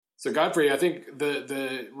So Godfrey, I think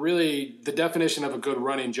the definition of a good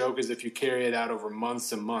running joke is if you carry it out over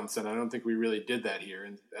months and months, and I don't think we really did that here.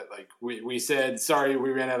 And like we said, sorry,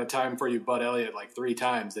 we ran out of time for you, Bud Elliott, like 3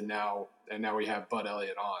 times, and now we have Bud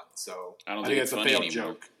Elliott on. So I don't think it's a failed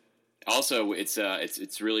joke. Also,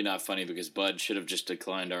 it's really not funny because Bud should have just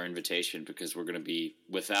declined our invitation because we're going to be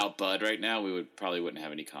without Bud right now. We probably wouldn't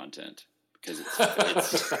have any content. Because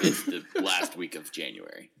it's the last week of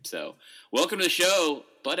January. So, welcome to the show,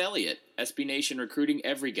 Bud Elliott, SB Nation recruiting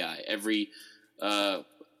every guy. Let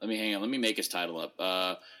me make his title up.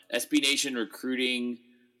 SB Nation recruiting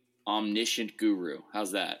omniscient guru.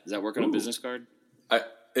 How's that? Does that work on a business card?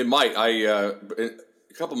 It might. A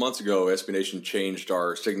couple months ago, SB Nation changed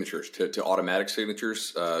our signatures to automatic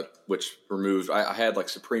signatures, which removed. I had like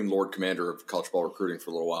Supreme Lord Commander of college ball recruiting for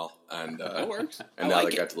a little while, and that works. And now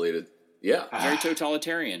they got deleted. Yeah. Very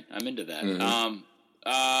totalitarian. I'm into that.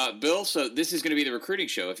 Mm-hmm. Bill, so this is going to be the recruiting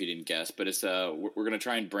show, if you didn't guess, but it's we're going to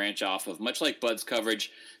try and branch off of, much like Bud's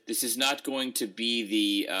coverage, this is not going to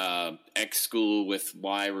be the X school with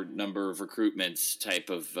Y number of recruitments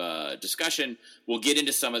type of discussion. We'll get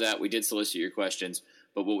into some of that. We did solicit your questions,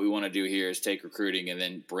 but what we want to do here is take recruiting and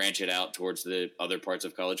then branch it out towards the other parts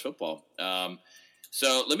of college football.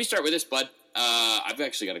 So let me start with this, Bud. I've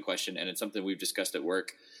actually got a question, and it's something we've discussed at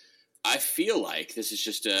work. I feel like this is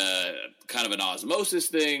just a kind of an osmosis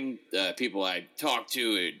thing. People I talk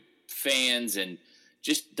to, fans, and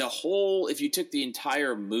just the whole, if you took the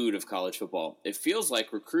entire mood of college football, it feels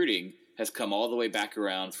like recruiting has come all the way back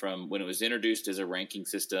around from when it was introduced as a ranking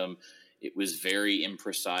system. It was very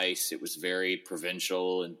imprecise. It was very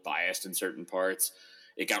provincial and biased in certain parts.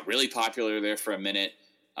 It got really popular there for a minute.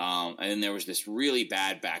 And then there was this really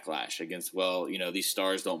bad backlash against, these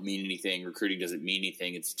stars don't mean anything. Recruiting doesn't mean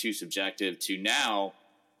anything. It's too subjective. To now,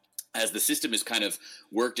 as the system has kind of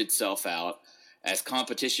worked itself out, as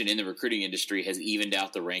competition in the recruiting industry has evened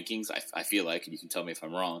out the rankings, I feel like, and you can tell me if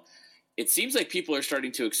I'm wrong, it seems like people are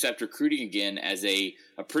starting to accept recruiting again as a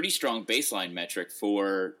pretty strong baseline metric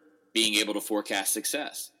for being able to forecast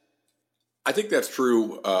success. I think that's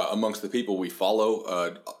true amongst the people we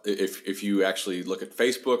follow. If you actually look at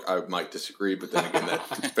Facebook, I might disagree, but then again, that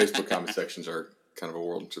Facebook comment sections are kind of a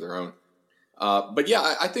world to their own. But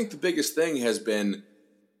yeah, I think the biggest thing has been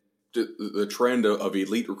the trend of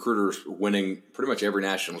elite recruiters winning pretty much every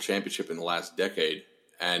national championship in the last decade,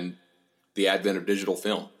 and the advent of digital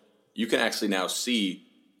film. You can actually now see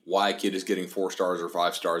why a kid is getting 4 stars or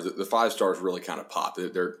 5 stars. The 5 stars really kind of pop.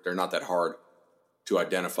 They're not that hard to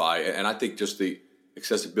identify, and I think just the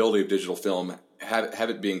accessibility of digital film,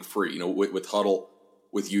 have it being free, with Huddle,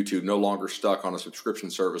 with YouTube, no longer stuck on a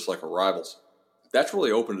subscription service like a Rivals. That's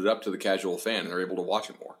really opened it up to the casual fan, and they're able to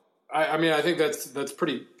watch it more. I think that's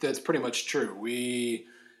pretty much true.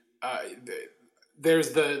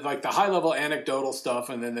 There's the high level anecdotal stuff,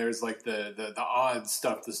 and then there's like the odds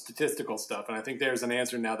stuff, the statistical stuff, and I think there's an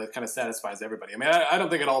answer now that kind of satisfies everybody. I mean, I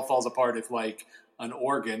don't think it all falls apart if like an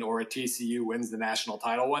Oregon or a TCU wins the national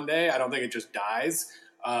title one day. I don't think it just dies.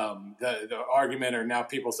 The argument, or now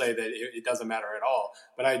people say that it doesn't matter at all,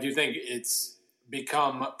 but I do think it's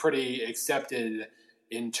become pretty accepted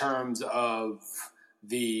in terms of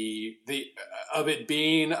of it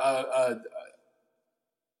being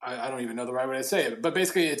I don't even know the right way to say it, but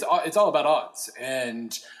basically it's all about odds.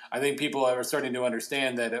 And I think people are starting to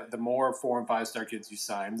understand that the more 4 and 5 star kids you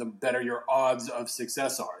sign, the better your odds of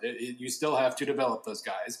success are. You still have to develop those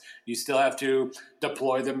guys. You still have to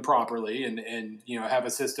deploy them properly and have a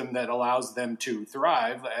system that allows them to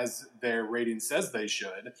thrive as their rating says they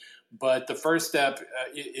should. But the first step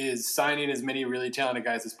is signing as many really talented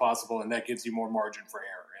guys as possible, and that gives you more margin for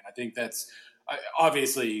error. And I think that's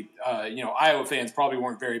obviously, Iowa fans probably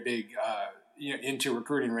weren't very big into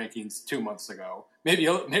recruiting rankings 2 months ago. Maybe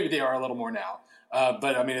they are a little more now.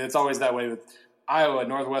 But I mean, it's always that way with Iowa,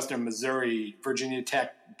 Northwestern, Missouri, Virginia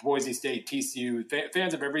Tech, Boise State, TCU.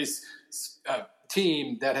 Fans of every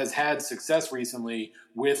team that has had success recently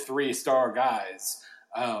with 3-star guys.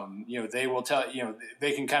 They will tell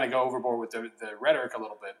they can kind of go overboard with the rhetoric a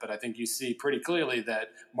little bit, but I think you see pretty clearly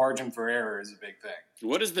that margin for error is a big thing.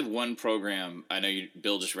 What is the one program? I know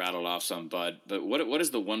Bill just rattled off some, Bud, but what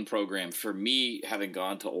is the one program for me, having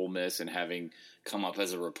gone to Ole Miss and having come up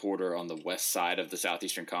as a reporter on the west side of the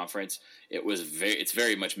Southeastern Conference? It's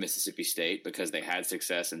very much Mississippi State because they had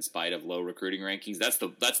success in spite of low recruiting rankings. That's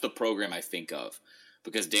the program I think of.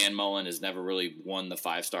 Because Dan Mullen has never really won the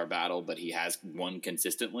 5-star battle, but he has won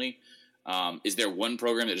consistently. Is there one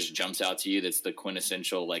program that just jumps out to you that's the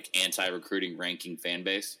quintessential anti-recruiting ranking fan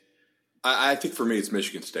base? I think for me it's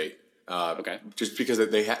Michigan State. Okay. Just because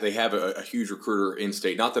they have a huge recruiter in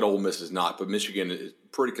state. Not that Ole Miss is not, but Michigan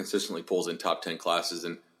pretty consistently pulls in top 10 classes,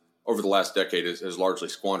 and over the last decade has largely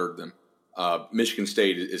squandered them. Michigan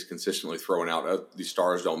State is consistently throwing out these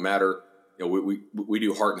stars don't matter. We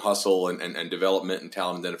do heart and hustle and development and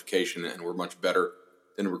talent identification, and we're much better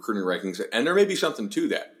than recruiting rankings. And there may be something to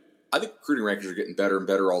that. I think recruiting rankings are getting better and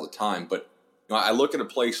better all the time. But I look at a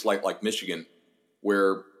place like Michigan,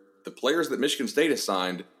 where the players that Michigan State has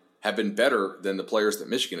signed have been better than the players that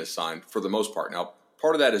Michigan has signed for the most part. Now,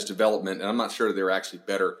 part of that is development, and I'm not sure that they're actually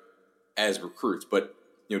better as recruits. But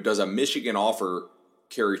does a Michigan offer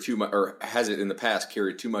carry too much, or has it in the past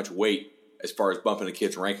carried too much weight as far as bumping a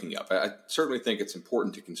kid's ranking up? I certainly think it's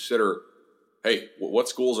important to consider, hey, what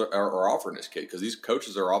schools are offering this kid? Because these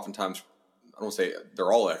coaches are oftentimes, I don't say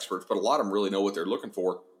they're all experts, but a lot of them really know what they're looking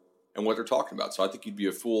for and what they're talking about. So I think you'd be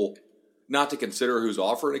a fool not to consider who's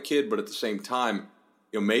offering a kid, but at the same time,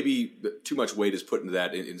 maybe too much weight is put into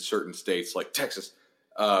that in certain states like Texas,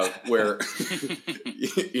 where,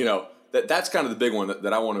 that's kind of the big one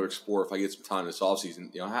that I want to explore if I get some time this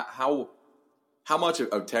offseason. How much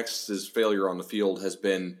of Texas's failure on the field has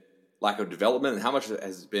been lack of development, and how much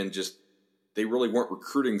has been just they really weren't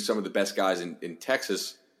recruiting some of the best guys in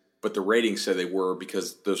Texas, but the ratings said they were,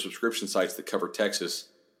 because those subscription sites that cover Texas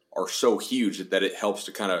are so huge that it helps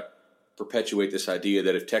to kind of perpetuate this idea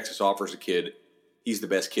that if Texas offers a kid, he's the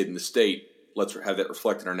best kid in the state. Let's have that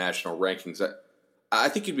reflect in our national rankings. I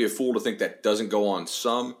think you'd be a fool to think that doesn't go on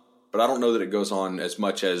some, but I don't know that it goes on as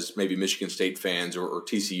much as maybe Michigan State fans or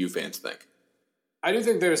TCU fans think. I do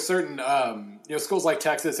think there's certain schools like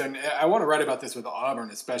Texas, and I want to write about this with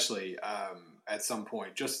Auburn especially at some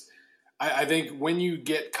point. I think when you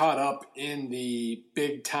get caught up in the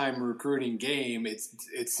big time recruiting game,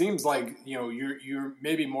 it seems like you're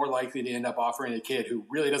maybe more likely to end up offering a kid who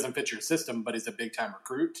really doesn't fit your system but is a big time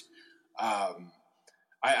recruit.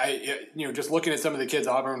 Just looking at some of the kids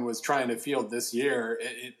Auburn was trying to field this year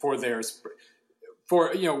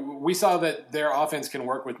we saw that their offense can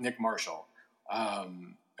work with Nick Marshall.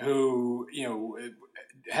 Who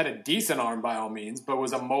had a decent arm by all means, but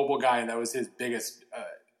was a mobile guy, and that was his biggest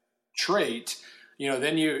trait.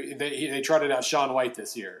 Then they trotted out Sean White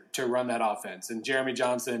this year to run that offense, and Jeremy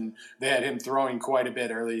Johnson, they had him throwing quite a bit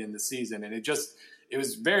early in the season, and it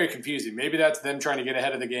was very confusing. Maybe that's them trying to get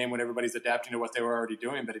ahead of the game when everybody's adapting to what they were already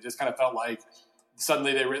doing, but it just kind of felt like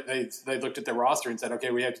suddenly they looked at their roster and said,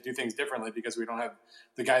 okay, we have to do things differently because we don't have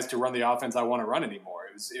the guys to run the offense I want to run anymore.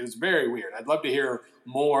 It was very weird. I'd love to hear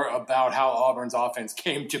more about how Auburn's offense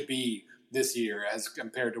came to be this year as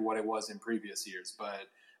compared to what it was in previous years. But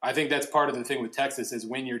I think that's part of the thing with Texas is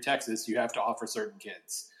when you're Texas, you have to offer certain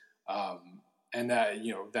kids. And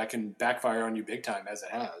that can backfire on you big time, as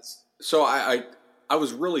it has. So I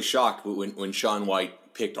was really shocked when Sean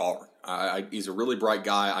White picked Auburn. He's a really bright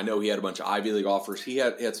guy. I know he had a bunch of Ivy League offers. He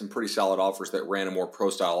had some pretty solid offers that ran a more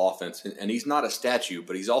pro-style offense. And he's not a statue,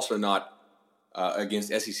 but he's also not, against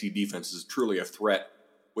SEC defenses, truly a threat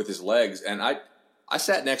with his legs. And I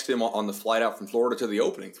sat next to him on the flight out from Florida to the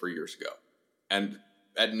opening 3 years ago. And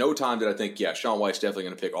at no time did I think, yeah, Sean White's definitely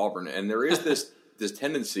going to pick Auburn. And there is this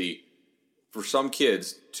tendency for some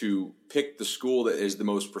kids to pick the school that is the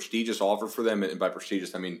most prestigious offer for them. And by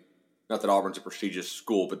prestigious, I mean, not that Auburn's a prestigious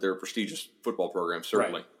school, but they're a prestigious football program,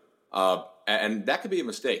 certainly. Right. And that could be a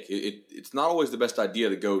mistake. It's not always the best idea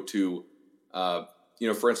to go to,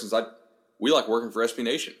 for instance, we like working for SB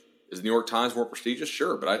Nation. Is the New York Times more prestigious?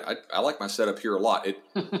 Sure, but I like my setup here a lot.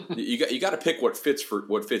 You got to pick what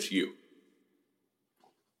fits you.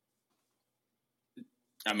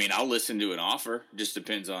 I mean, I'll listen to an offer. Just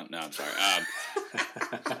depends on. No, I'm sorry.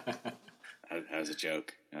 That was a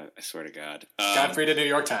joke. I swear to God. Godfrey to New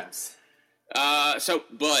York Times. So,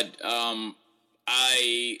 Bud,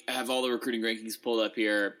 I have all the recruiting rankings pulled up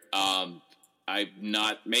here. I'm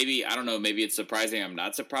not. Maybe I don't know. Maybe it's surprising. I'm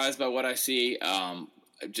not surprised by what I see.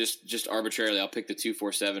 Just arbitrarily, I'll pick the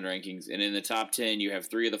 247 rankings, and in the top 10, you have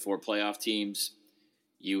 3 of the 4 playoff teams.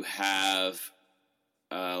 You have.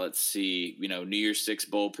 Let's see, New Year's Six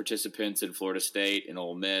Bowl participants in Florida State and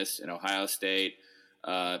Ole Miss and Ohio State.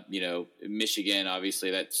 Michigan,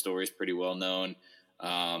 obviously that story is pretty well known.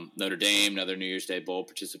 Notre Dame, another New Year's Day Bowl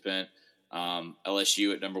participant.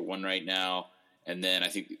 LSU at number 1 right now. And then I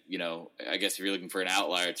think, I guess if you're looking for an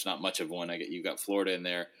outlier, it's not much of one. You've got Florida in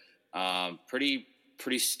there. Pretty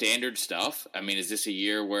standard stuff. I mean, is this a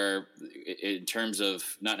year where, in terms of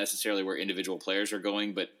not necessarily where individual players are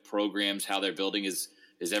going, but programs, how they're building, is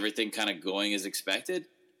everything kind of going as expected?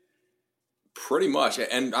 Pretty much.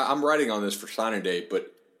 And I'm writing on this for signing day,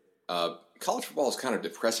 but college football is kind of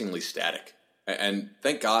depressingly static. And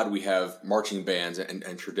thank God we have marching bands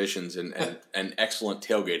and traditions and excellent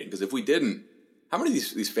tailgating. Because if we didn't, how many of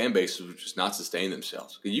these fan bases would just not sustain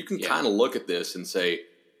themselves? You can kind of look at this and say,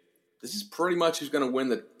 this is pretty much who's going to win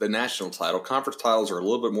the national title. Conference titles are a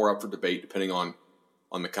little bit more up for debate depending on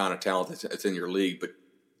the kind of talent that's in your league. But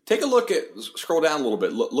take a look at, scroll down a little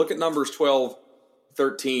bit. Look at numbers 12,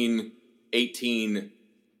 13, 18,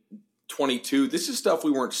 22. This is stuff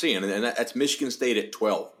we weren't seeing. And that's Michigan State at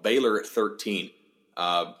 12, Baylor at 13,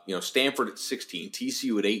 Stanford at 16,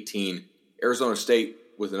 TCU at 18, Arizona State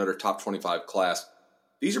with another top 25 class.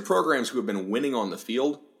 These are programs who have been winning on the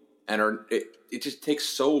field, and it just takes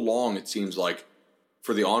so long, it seems like,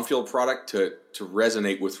 for the on-field product to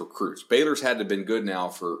resonate with recruits. Baylor's had to have been good now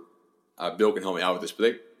for Bill can help me out with this,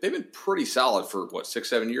 but they've been pretty solid for,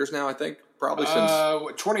 6-7 years now, I think, probably since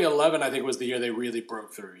 2011, I think, was the year they really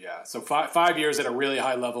broke through, yeah. So 5 years at a really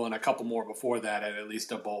high level and a couple more before that at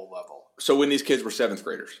least a bowl level. So when these kids were 7th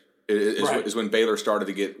graders is when Baylor started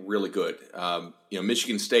to get really good.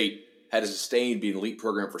 Michigan State had to sustain being an elite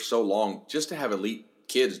program for so long just to have elite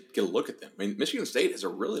kids get a look at them. I mean, Michigan State is a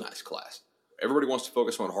really nice class. Everybody wants to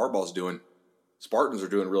focus on what Harbaugh's doing. Spartans are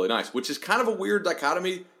doing really nice, which is kind of a weird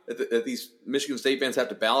dichotomy that these Michigan State fans have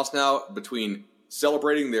to balance now between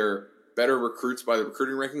celebrating their better recruits by the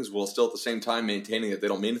recruiting rankings while still at the same time maintaining that they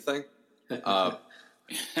don't mean anything.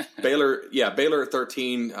 Baylor at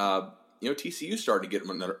 13. TCU started to get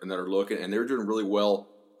another look, and they're doing really well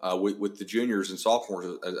with the juniors and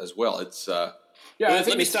sophomores as well. It's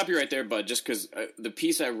let me stop you right there, Bud, just because the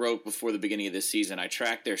piece I wrote before the beginning of this season, I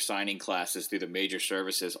tracked their signing classes through the major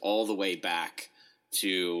services all the way back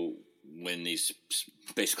to when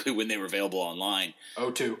they were available online.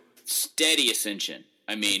 02. Steady ascension.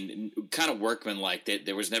 I mean, kind of workman-like.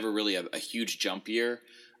 There was never really a huge jump year.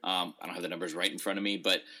 I don't have the numbers right in front of me,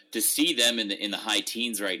 but to see them in the high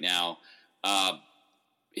teens right now,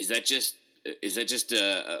 is that just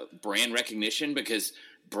a brand recognition? Because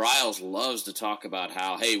Briles loves to talk about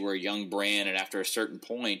how, hey, we're a young brand, and after a certain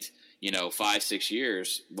point, 5-6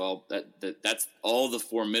 years, well, that's all the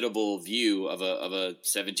formidable view of a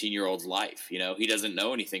 17-year-old's life. He doesn't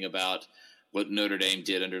know anything about what Notre Dame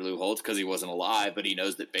did under Lou Holtz because he wasn't alive, but he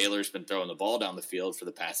knows that Baylor's been throwing the ball down the field for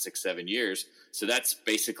the past 6-7 years. So that's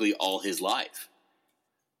basically all his life.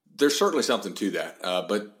 There's certainly something to that.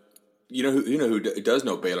 But who does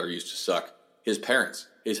know Baylor used to suck? His parents,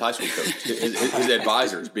 his high school coaches, his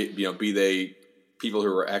advisors, be they people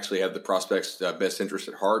who actually have the prospect's best interest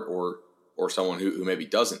at heart or someone who maybe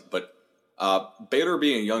doesn't. But Baylor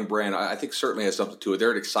being a young brand, I think certainly has something to it.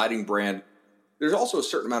 They're an exciting brand. There's also a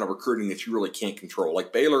certain amount of recruiting that you really can't control.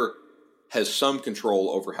 Like Baylor has some control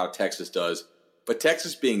over how Texas does, but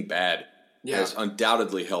Texas being bad has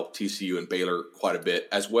undoubtedly helped TCU and Baylor quite a bit,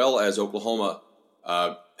 as well as Oklahoma.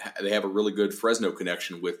 They have a really good Fresno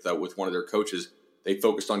connection with one of their coaches. They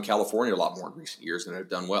focused on California a lot more in recent years and have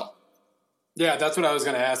done well. Yeah, that's what I was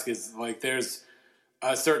going to ask is, like, there's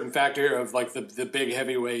a certain factor here of, like, the big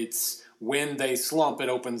heavyweights. When they slump, it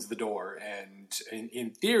opens the door. And in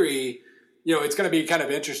theory, it's going to be kind of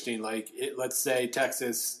interesting. Like, let's say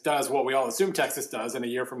Texas does what we all assume Texas does, and a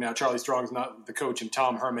year from now, Charlie Strong's not the coach and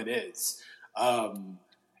Tom Herman is.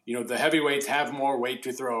 The heavyweights have more weight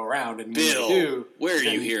to throw around. And Bill, where are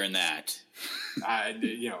you hearing that?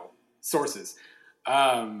 Sources.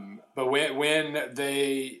 But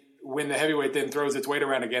when the heavyweight then throws its weight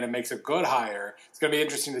around again and makes a good hire, it's going to be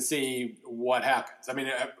interesting to see what happens. I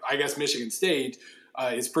mean, I guess Michigan State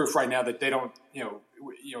is proof right now that they don't,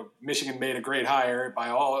 Michigan made a great hire by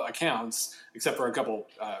all accounts, except for a couple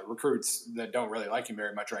recruits that don't really like him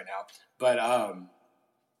very much right now. But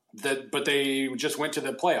they just went to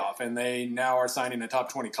the playoff, and they now are signing a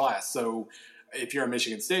top 20 class. So if you're a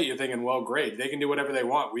Michigan State, you're thinking, well, great, they can do whatever they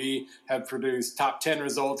want. We have produced top 10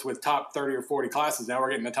 results with top 30 or 40 classes. Now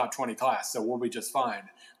we're getting a top 20 class, so we'll be just fine.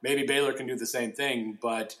 Maybe Baylor can do the same thing,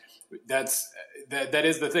 but that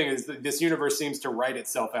is the thing, is this universe seems to right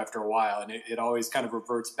itself after a while, and it always kind of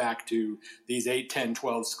reverts back to these 8, 10,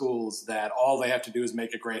 12 schools that all they have to do is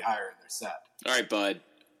make a great hire and they're set. All right, Bud.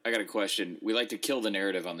 I got a question. We like to kill the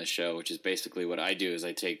narrative on this show, which is basically what I do is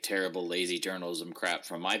I take terrible, lazy journalism crap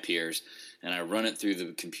from my peers and I run it through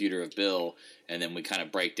the computer of Bill, and then we kind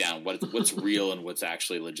of break down what's real and what's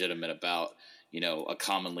actually legitimate about, a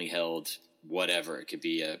commonly held whatever. It could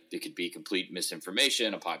be complete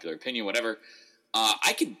misinformation, a popular opinion, whatever.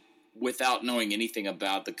 I could, without knowing anything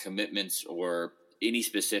about the commitments or any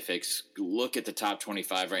specifics, look at the top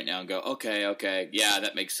 25 right now and go, okay, yeah,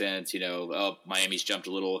 that makes sense. Miami's jumped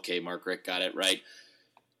a little. Okay, Mark Richt got it right.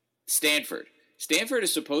 Stanford Stanford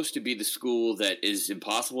is supposed to be the school that is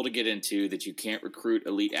impossible to get into, that you can't recruit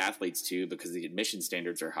elite athletes to because the admission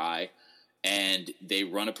standards are high, and they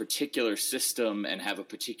run a particular system and have a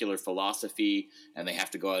particular philosophy, and they have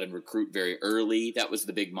to go out and recruit very early. That was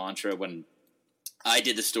the big mantra when I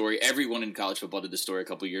did the story. Everyone in college football did the story a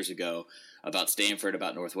couple years ago about Stanford,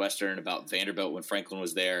 about Northwestern, about Vanderbilt when Franklin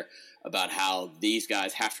was there, about how these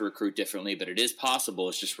guys have to recruit differently, but it is possible.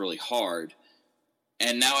 It's just really hard.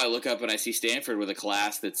 And now I look up and I see Stanford with a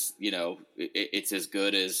class that's, it's as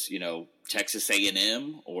good as, Texas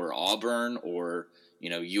A&M or Auburn or,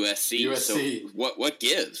 USC. So what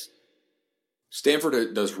gives?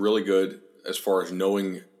 Stanford does really good as far as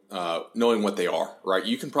knowing what they are, right?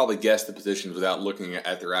 You can probably guess the positions without looking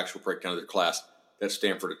at their actual breakdown of their class that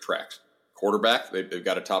Stanford attracts. Quarterback, they've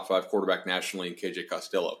got a top 5 quarterback nationally in KJ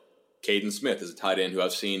Costello. Caden Smith is a tight end who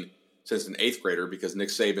I've seen since an 8th grader because Nick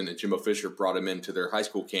Saban and Jimbo Fisher brought him into their high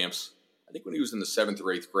school camps, I think when he was in the 7th or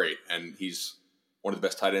 8th grade, and he's one of the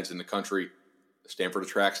best tight ends in the country. Stanford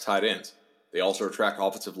attracts tight ends. They also attract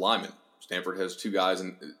offensive linemen. Stanford has 2 guys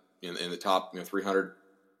in the top 300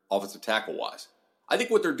 offensive tackle-wise. I think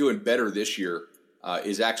what they're doing better this year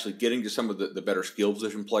is actually getting to some of the better skill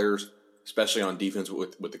position players, especially on defense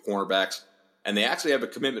with the cornerbacks. And they actually have a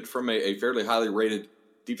commitment from a fairly highly rated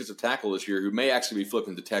defensive tackle this year who may actually be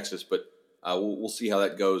flipping to Texas, but we'll see how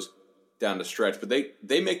that goes down the stretch. But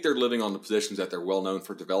they make their living on the positions that they're well known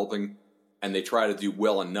for developing, and they try to do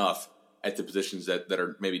well enough at the positions that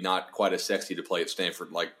are maybe not quite as sexy to play at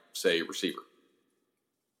Stanford, like, say, receiver.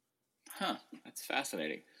 Huh, that's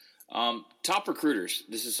fascinating. Top recruiters.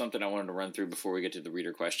 This is something I wanted to run through before we get to the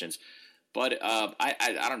reader questions. But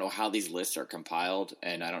I don't know how these lists are compiled,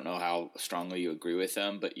 and I don't know how strongly you agree with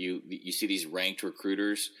them. But you see these ranked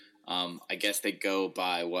recruiters. I guess they go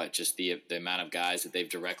by what? Just the amount of guys that they've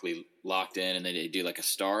directly locked in, and then they do like a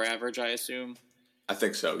star average, I assume? I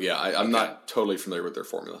think so, yeah. I'm not totally familiar with their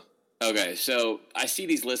formula. Okay, so I see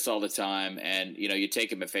these lists all the time, and, you take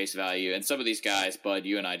them at face value. And some of these guys, Bud,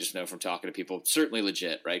 you and I just know from talking to people, certainly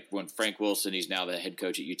legit, right? When Frank Wilson, he's now the head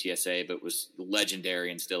coach at UTSA, but was legendary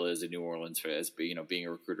and still is in New Orleans as being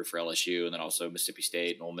a recruiter for LSU, and then also Mississippi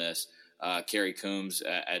State and Ole Miss. Kerry Coombs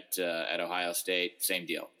at Ohio State, same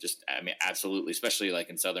deal. Just, absolutely, especially like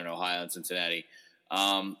in Southern Ohio and Cincinnati.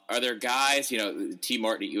 Are there guys, T.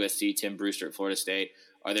 Martin at USC, Tim Brewster at Florida State?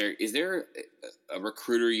 Is there a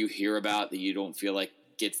recruiter you hear about that you don't feel like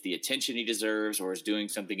gets the attention he deserves, or is doing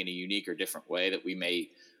something in a unique or different way that we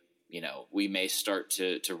may start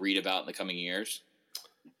to read about in the coming years?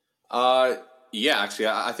 Yeah, actually,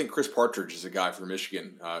 I think Chris Partridge is a guy from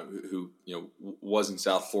Michigan who was in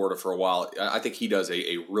South Florida for a while. I think he does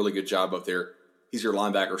a really good job up there. He's your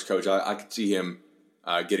linebackers coach. I could see him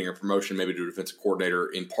getting a promotion, maybe to defensive coordinator,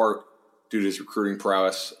 in part due to his recruiting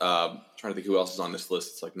prowess. Trying to think who else is on this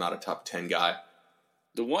list. It's like not a top 10 guy.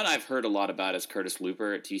 The one I've heard a lot about is Curtis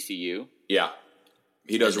Looper at TCU. Yeah,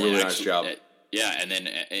 he does a really nice job. And then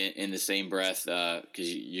in the same breath,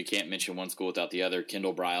 because you can't mention one school without the other,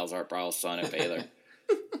 Kendall Briles, Art Briles' son at Baylor.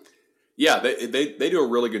 Yeah, they do a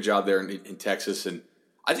really good job there in Texas, and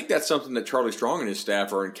I think that's something that Charlie Strong and his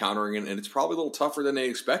staff are encountering, and it's probably a little tougher than they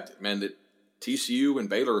expected. Man, that TCU and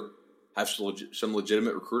Baylor have some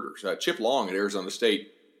legitimate recruiters. Chip Long at Arizona State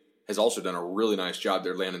has also done a really nice job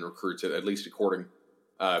there landing recruits, at least according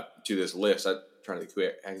to this list. I'm trying to think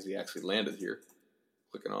who he actually landed here.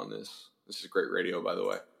 Clicking on this. This is great radio, by the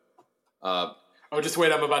way. Just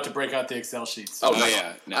wait. I'm about to break out the Excel sheets. Oh,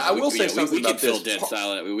 yeah. No, I will say something about this.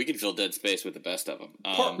 We can fill dead space with the best of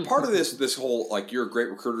them. Part of this whole, like, you're a great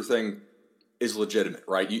recruiter thing is legitimate,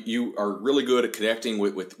 right? You are really good at connecting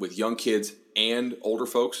with young kids and older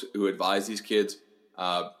folks who advise these kids.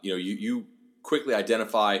 You quickly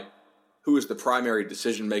identify who is the primary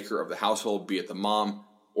decision maker of the household, be it the mom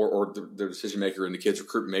or the decision maker in the kid's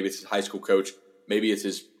recruitment. Maybe it's his high school coach, maybe it's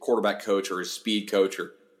his quarterback coach or his speed coach,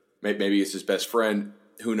 or maybe it's his best friend.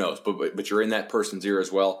 Who knows? But you're in that person's ear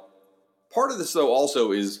as well. Part of this, though,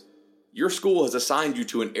 also is your school has assigned you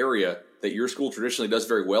to an area that your school traditionally does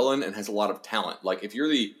very well in and has a lot of talent. Like if you're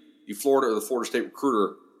the Florida or the Florida State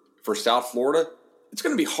recruiter for South Florida, it's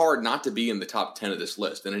going to be hard not to be in the top 10 of this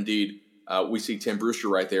list. And indeed, we see Tim Brewster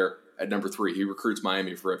right there at number 3. He recruits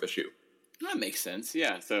Miami for FSU. That makes sense.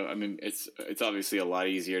 Yeah. So, it's obviously a lot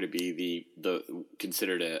easier to be the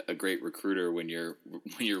considered a great recruiter when you're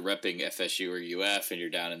repping FSU or UF and you're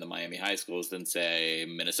down in the Miami high schools than, say,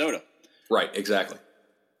 Minnesota. Right. Exactly.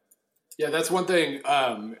 Yeah, that's one thing.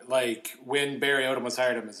 Like when Barry Odom was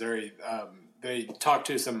hired at Missouri, they talked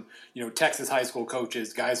to some, Texas high school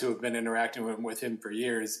coaches, guys who have been interacting with him for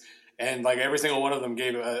years, And like every single one of them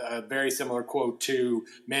gave a very similar quote to,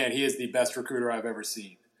 man, he is the best recruiter I've ever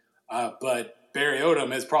seen. But Barry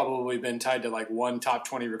Odom has probably been tied to like one top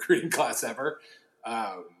 20 recruiting class ever.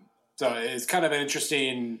 So it's kind of an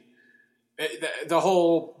interesting,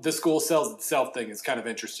 the school sells itself thing is kind of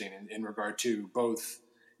interesting in regard to both,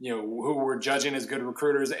 who we're judging as good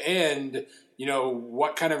recruiters and,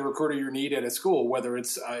 what kind of recruiter you need at a school, whether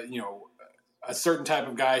it's, a certain type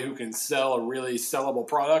of guy who can sell a really sellable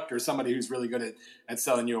product or somebody who's really good at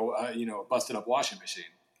selling you, a busted up washing machine.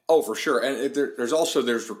 Oh, for sure. And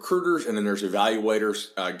there's recruiters and then there's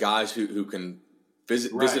evaluators, guys who can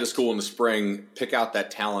visit a school in the spring, pick out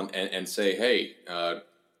that talent and say, hey,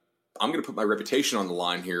 I'm going to put my reputation on the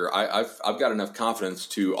line here. I've got enough confidence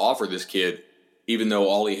to offer this kid, even though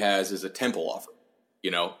all he has is a Temple offer,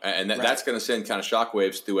 and that's going to send kind of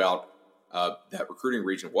shockwaves throughout that recruiting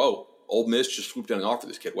region. Whoa, Ole Miss just swooped in and offered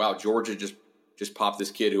this kid. Wow, Georgia just popped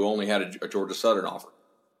this kid who only had a Georgia Southern offer.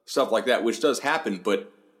 Stuff like that, which does happen,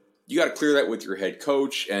 but you got to clear that with your head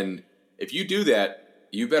coach. And if you do that,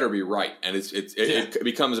 you better be right. And it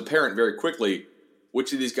becomes apparent very quickly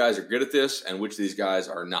which of these guys are good at this and which of these guys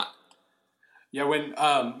are not. Yeah, when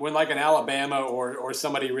like an Alabama or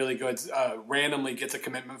somebody really good randomly gets a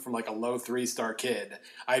commitment from like a low 3-star kid,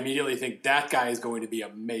 I immediately think that guy is going to be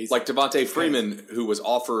amazing. Like Devontae Freeman, who was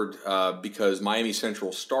offered because Miami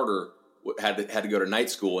Central starter had to go to night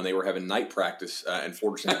school and they were having night practice, and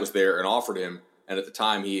Florida State was there and offered him. And at the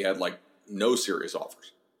time, he had like no serious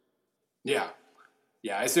offers. Yeah.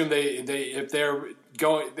 I assume if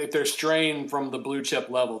they're straying from the blue chip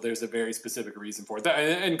level, there's a very specific reason for it,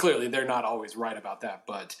 and clearly they're not always right about that.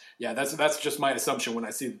 But yeah, that's just my assumption when I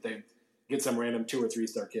see that they get some random 2 or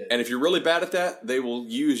 3-star kid. And if you're really bad at that, they will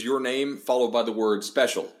use your name followed by the word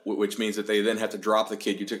special, which means that they then have to drop the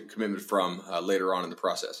kid you took a commitment from later on in the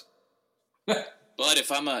process. But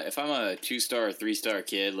if I'm a 2-star or 3-star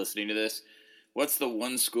kid listening to this, what's the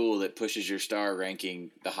one school that pushes your star ranking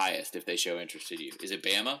the highest if they show interest in you? Is it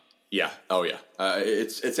Bama? Yeah. Oh, yeah.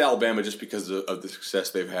 It's Alabama just because of the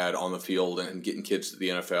success they've had on the field and getting kids to the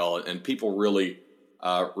NFL. And people really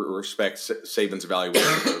respect Saban's evaluation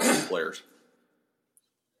of those players.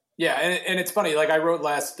 Yeah, and it's funny. Like I wrote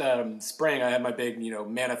last spring, I had my big,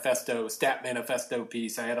 stat manifesto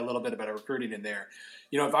piece. I had a little bit about recruiting in there.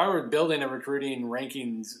 If I were building a recruiting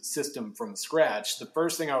rankings system from scratch, the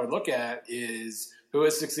first thing I would look at is who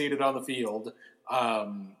has succeeded on the field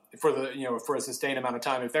for a sustained amount of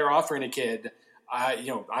time. If they're offering a kid,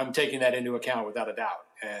 I'm taking that into account without a doubt.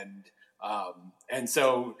 And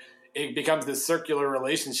so it becomes this circular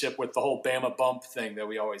relationship with the whole Bama bump thing that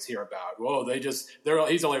we always hear about. Whoa,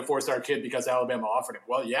 he's only a 4-star kid because Alabama offered him.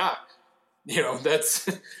 Well, yeah. That's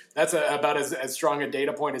about as strong a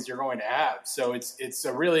data point as you're going to have. So it's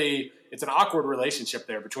an awkward relationship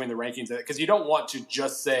there between the rankings, because you don't want to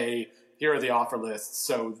just say, here are the offer lists,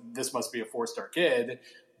 so this must be a 4-star kid,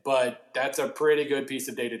 but that's a pretty good piece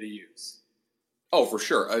of data to use. Oh, for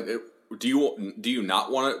sure. Do you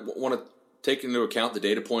not want to take into account the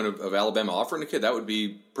data point of Alabama offering a kid? That would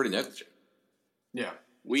be pretty negligent. Yeah.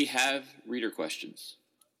 We have reader questions.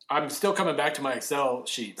 I'm still coming back to my Excel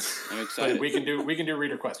sheets. I'm excited. But we can do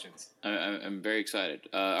reader questions. I'm very excited.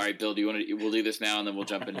 All right, Bill, we'll do this now, and then we'll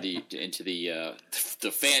jump into the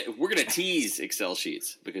fan. We're gonna tease Excel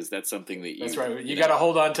sheets because that's something that that's right. You got to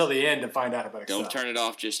hold on till the end to find out about Excel. Don't turn it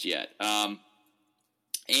off just yet.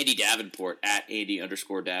 Andy Davenport at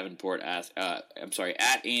Andy_Davenport at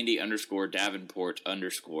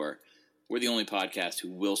Andy_Davenport_. We're the only podcast who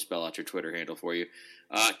will spell out your Twitter handle for you.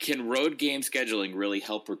 Can road game scheduling really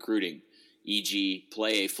help recruiting, e.g.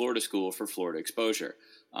 play a Florida school for Florida exposure?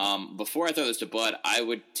 Before I throw this to Bud, I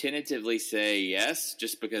would tentatively say yes,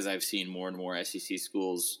 just because I've seen more and more SEC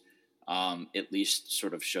schools at least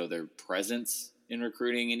sort of show their presence in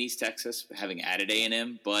recruiting in East Texas, having added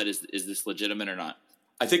A&M. Bud, is this legitimate or not?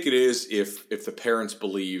 I think it is if the parents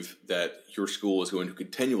believe that your school is going to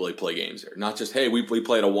continually play games there. Not just, hey, we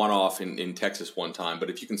played a one-off in Texas one time, but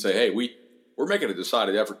if you can say, hey, we're making a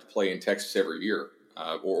decided effort to play in Texas every year,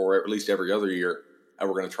 or at least every other year, and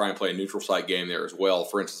we're going to try and play a neutral site game there as well.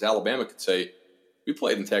 For instance, Alabama could say, we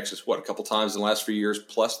played in Texas, a couple times in the last few years,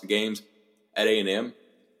 plus the games at A&M.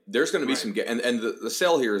 There's going to be some – and the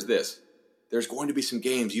sell here is this. There's going to be some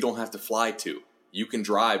games you don't have to fly to. You can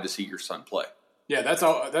drive to see your son play. Yeah, that's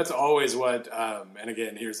always what, and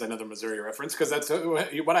again, here's another Missouri reference because that's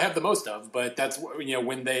what I have the most of. But that's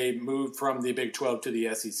when they moved from the Big 12 to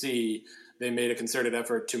the SEC, they made a concerted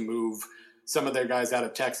effort to move some of their guys out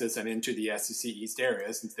of Texas and into the SEC East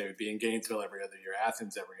area, since they would be in Gainesville every other year,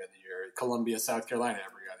 Athens every other year, Columbia, South Carolina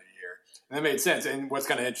every other year. And that made sense. And what's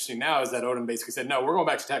kind of interesting now is that Odom basically said, no, we're going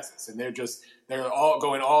back to Texas. And they're all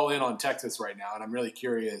going all in on Texas right now. And I'm really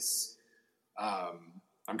curious.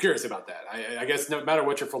 I'm curious about that. I guess no matter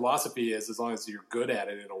what your philosophy is, as long as you're good at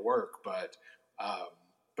it, it'll work. But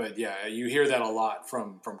yeah, you hear that a lot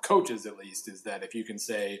from coaches, at least, is that if you can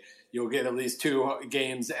say you'll get at least 2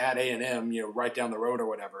 games at A&M, right down the road or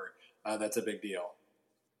whatever, that's a big deal.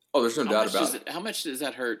 Oh, there's no doubt about it. How much does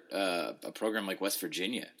that hurt a program like West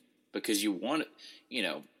Virginia? Because you want,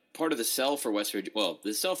 part of the sell for West Virginia. Well,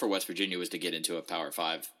 the sell for West Virginia was to get into a Power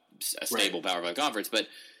 5, a stable Power 5 conference. But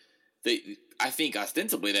I think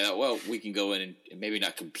ostensibly they thought, well, we can go in and maybe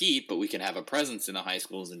not compete, but we can have a presence in the high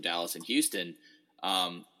schools in Dallas and Houston.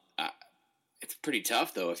 It's pretty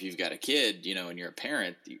tough though if you've got a kid, and you're a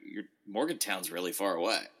parent. Morgantown's really far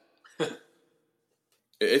away.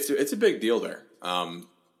 It's a big deal there.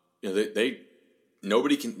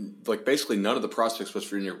 Nobody can, basically none of the prospects West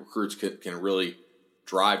Virginia recruits can really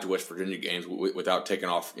drive to West Virginia games without taking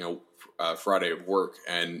off, Friday of work.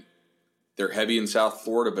 And they're heavy in South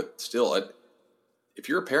Florida, but still, if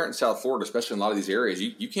you're a parent in South Florida, especially in a lot of these areas,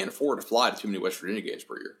 you can't afford to fly to too many West Virginia games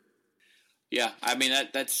per year. Yeah, I mean,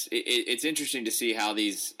 it's interesting to see how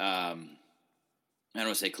these, I don't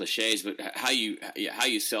want to say cliches, but how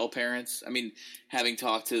you sell parents. I mean, having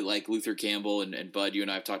talked to like Luther Campbell and Bud, you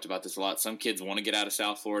and I have talked about this a lot. Some kids want to get out of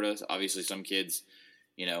South Florida. Obviously, some kids,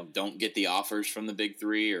 don't get the offers from the big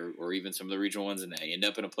 3 or even some of the regional ones, and they end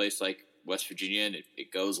up in a place like West Virginia, and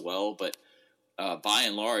it goes well. But by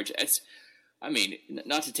and large,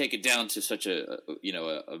 not to take it down to such a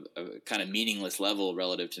kind of meaningless level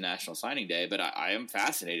relative to National Signing Day, but I am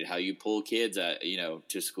fascinated how you pull kids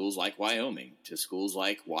to schools like Wyoming, to schools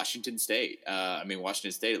like Washington State.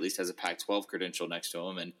 Washington State at least has a Pac-12 credential next to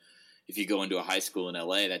them, and if you go into a high school in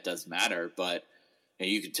LA, that does matter. But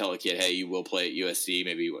you can tell a kid, hey, you will play at USC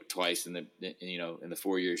maybe twice in the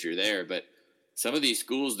 4 years you're there. But some of these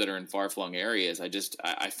schools that are in far-flung areas,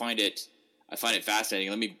 I find it fascinating.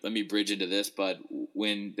 Let me bridge into this, but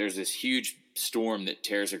when there's this huge storm that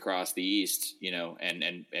tears across the east,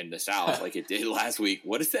 and the south, like it did last week,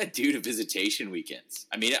 what does that do to visitation weekends?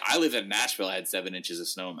 I mean, I live in Nashville. I had 7 inches of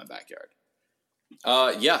snow in my backyard.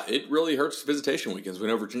 Yeah, it really hurts visitation weekends. We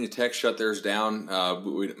know Virginia Tech shut theirs down.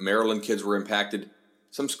 Maryland kids were impacted.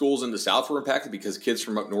 Some schools in the south were impacted because kids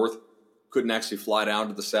from up north couldn't actually fly down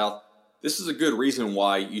to the south. This is a good reason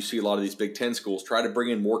why you see a lot of these Big Ten schools try to bring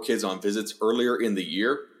in more kids on visits earlier in the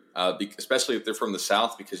year, especially if they're from the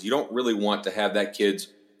South, because you don't really want to have that kid's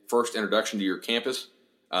first introduction to your campus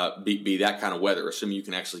be that kind of weather, assuming you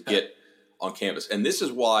can actually get on campus. And this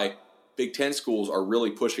is why Big Ten schools are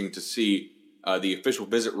really pushing to see the official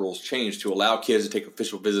visit rules change to allow kids to take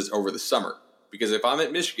official visits over the summer. Because if I'm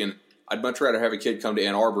at Michigan, I'd much rather have a kid come to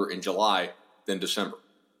Ann Arbor in July than December.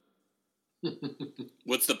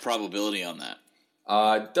 What's the probability on that?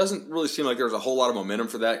 It doesn't really seem like there's a whole lot of momentum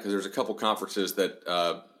for that because there's a couple conferences that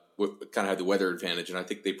kind of have the weather advantage, and I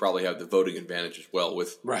think they probably have the voting advantage as well,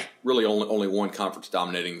 with really only one conference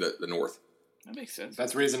dominating the North. That makes sense.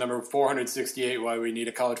 That's reason number 468 why we need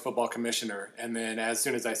a college football commissioner. And then as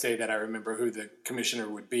soon as I say that, I remember who the commissioner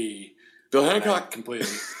would be. Bill Hancock.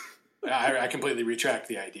 I completely retract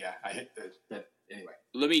the idea. I hit that anyway.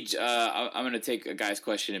 Let me. I'm going to take a guy's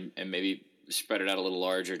question and maybe spread it out a little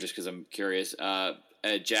larger, just because I'm curious.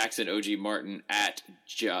 Jackson OG Martin at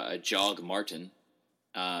Jog Martin,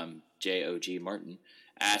 JOG Martin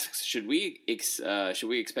asks, should we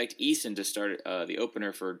expect Eason to start the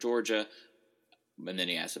opener for Georgia? And then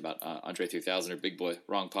he asks about Andre 3000 or Big Boy.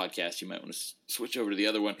 Wrong podcast. You might want to switch over to the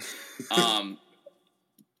other one.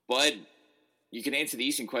 But you can answer the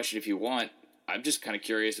Eason question if you want. I'm just kind of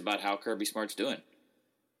curious about how Kirby Smart's doing.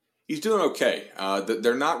 He's doing okay.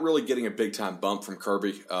 They're not really getting a big-time bump from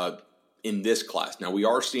Kirby in this class. Now, we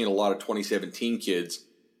are seeing a lot of 2017 kids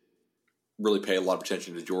really pay a lot of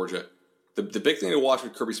attention to Georgia. The big thing to watch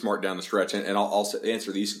with Kirby Smart down the stretch, and I'll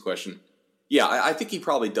answer the Eason question, yeah, I think he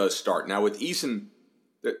probably does start. Now, with Eason,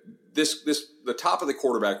 the top of the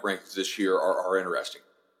quarterback rankings this year are interesting.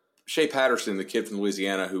 Shea Patterson, the kid from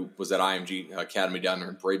Louisiana who was at IMG Academy down there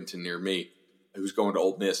in Bradenton near me, who's going to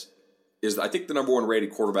Ole Miss, is, I think, the number one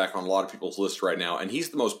rated quarterback on a lot of people's lists right now, and he's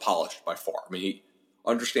the most polished by far. I mean, he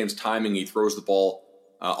understands timing. He throws the ball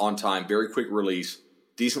on time, very quick release,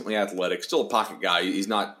 decently athletic, still a pocket guy. He's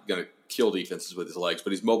not going to kill defenses with his legs,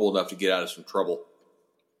 but he's mobile enough to get out of some trouble.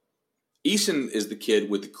 Eason is the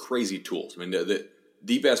kid with the crazy tools. I mean,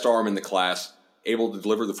 the best arm in the class, able to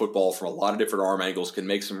deliver the football from a lot of different arm angles, can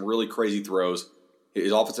make some really crazy throws.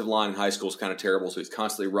 His offensive line in high school is kind of terrible, so he's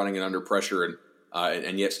constantly running and under pressure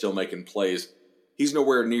and yet still making plays. He's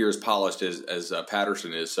nowhere near as polished as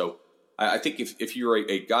Patterson is. So I think if you're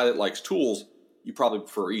a guy that likes tools, you probably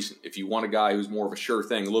prefer Eason. If you want a guy who's more of a sure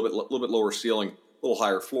thing, a little bit lower ceiling, a little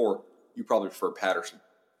higher floor, you probably prefer Patterson.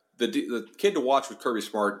 The kid to watch with Kirby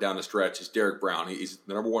Smart down the stretch is Derek Brown. He's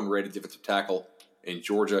the number 1 rated defensive tackle in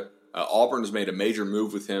Georgia. Auburn has made a major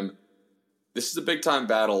move with him. This is a big-time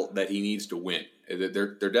battle that he needs to win.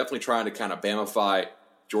 They're definitely trying to kind of Bamify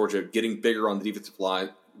Georgia, getting bigger on the defensive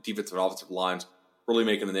and offensive lines, really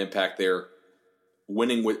making an impact there,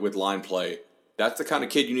 winning with line play. That's the kind of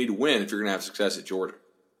kid you need to win if you're going to have success at Georgia.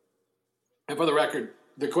 And for the record,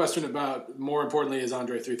 the question about, more importantly, is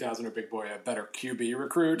Andre 3000 or Big Boy a better QB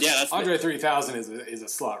recruit? Yeah, that's Andre 3000 is a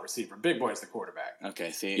slot receiver. Big Boy is the quarterback.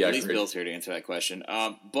 Okay, see, yeah, at least Bill's here to answer that question.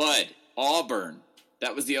 Bud, Auburn.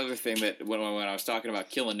 That was the other thing that when I was talking about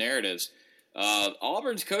killing narratives,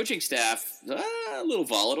 Auburn's coaching staff, a little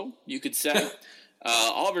volatile, you could say.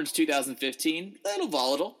 Auburn's 2015, a little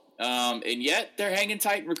volatile, and yet they're hanging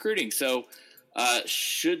tight in recruiting. So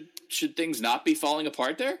should things not be falling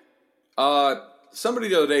apart there? Somebody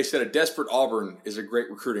the other day said a desperate Auburn is a great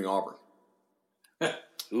recruiting Auburn.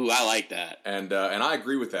 Ooh, I like that. And I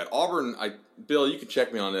agree with that. Auburn, Bill, you can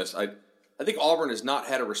check me on this. I think Auburn has not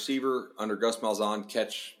had a receiver under Gus Malzahn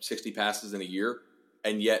catch 60 passes in a year,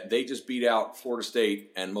 and yet they just beat out Florida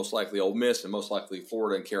State and most likely Ole Miss and most likely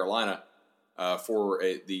Florida and Carolina for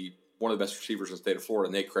one of the best receivers in the state of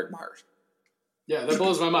Florida, Nate Craig Myers. Yeah, that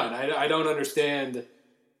blows my mind. I don't understand.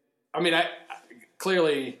 I mean,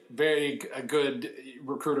 clearly very good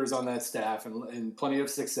recruiters on that staff and plenty of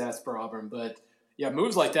success for Auburn, but yeah,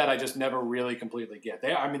 moves like that I just never really completely get.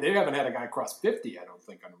 They haven't had a guy cross 50, I don't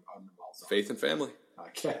think, on Malzahn. Faith and family. I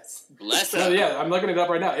guess. Bless So, him. yeah, I'm looking it up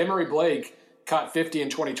right now. Emory Blake caught 50 in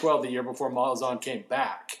 2012, the year before Malzahn came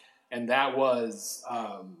back, and that was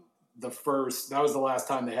that was the last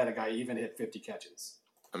time they had a guy even hit 50 catches.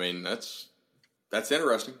 I mean, that's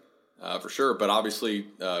interesting for sure. But obviously,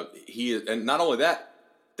 he is, and not only that,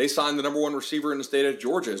 they signed the number 1 receiver in the state of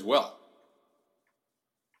Georgia as well.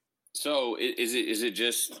 So is it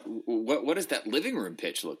just what does that living room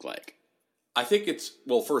pitch look like? I think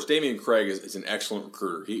first, Damian Craig is an excellent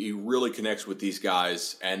recruiter. He really connects with these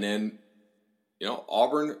guys. And then,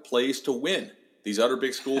 Auburn plays to win. These other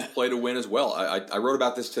big schools play to win as well. I wrote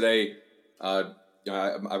about this today. I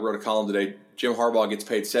wrote a column today. Jim Harbaugh gets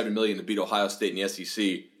paid $7 million to beat Ohio State in the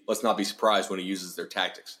SEC. Let's not be surprised when he uses their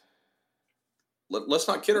tactics. Let's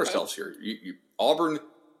not kid ourselves here. Auburn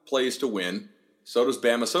plays to win. So does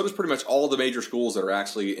Bama. So does pretty much all the major schools that are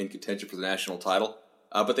actually in contention for the national title.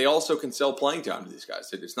 But they also can sell playing time to these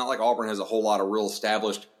guys. It's not like Auburn has a whole lot of real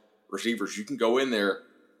established receivers. You can go in there,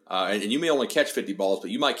 and you may only catch 50 balls, but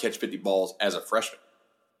you might catch 50 balls as a freshman.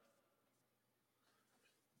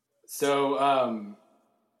 So,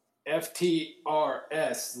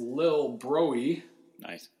 FTRS Lil Broy,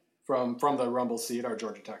 Nice, from the Rumble seed, our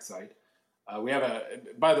Georgia Tech site. We have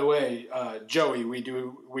by the way, Joey, we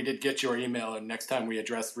did get your email, and next time we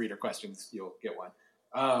address reader questions, you'll get one.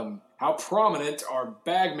 How prominent are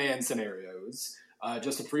bagman scenarios?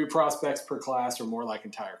 Just a few prospects per class, or more like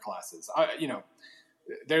entire classes?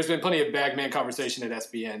 There's been plenty of bagman conversation at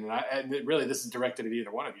SBN, and really this is directed at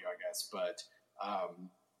either one of you, I guess. But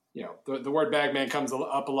the word bagman comes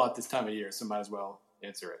up a lot this time of year, so might as well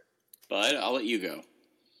answer it. Bud, I'll let you go.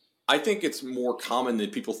 I think it's more common than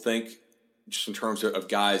people think, just in terms of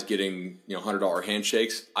guys getting $100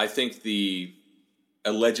 handshakes. I think the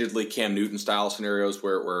allegedly Cam Newton style scenarios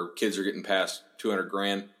where kids are getting past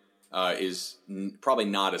 $200,000 is probably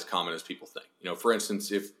not as common as people think. For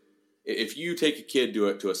instance, if you take a kid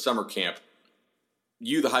to a summer camp,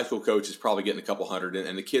 the high school coach, is probably getting a couple hundred,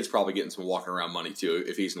 and the kid's probably getting some walking around money too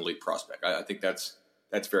if he's an elite prospect. I think that's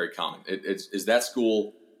very common. Is that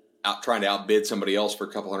school out trying to outbid somebody else for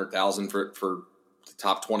a couple $100,000 for the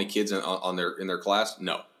top 20 kids in their class?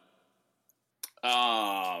 No.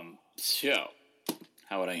 So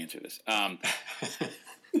how would I answer this?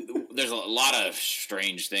 There's a lot of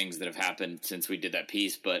strange things that have happened since we did that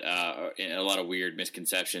piece, but a lot of weird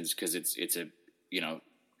misconceptions because it's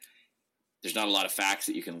there's not a lot of facts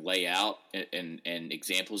that you can lay out and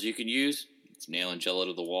examples you can use. It's nail and jello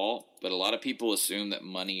to the wall, but a lot of people assume that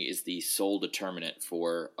money is the sole determinant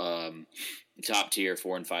for top tier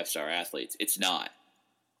 4 and 5 star athletes. It's not.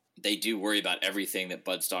 They do worry about everything that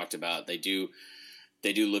Bud's talked about. They do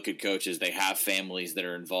look at coaches. They have families that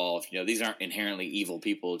are involved. These aren't inherently evil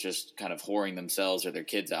people just kind of whoring themselves or their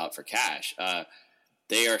kids out for cash.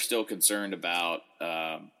 They are still concerned about,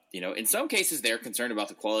 in some cases they're concerned about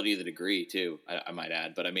the quality of the degree too, I might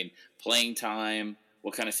add. But I mean, playing time,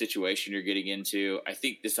 what kind of situation you're getting into. I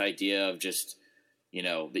think this idea of just,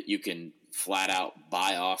 that you can flat out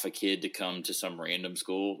buy off a kid to come to some random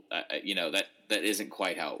school. That isn't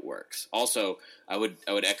quite how it works. Also, I would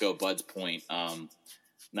echo Bud's point.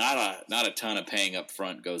 Not a ton of paying up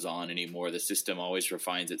front goes on anymore. The system always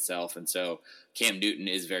refines itself, and so Cam Newton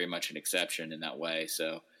is very much an exception in that way.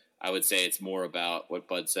 So I would say it's more about what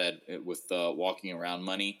Bud said with walking around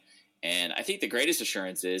money. And I think the greatest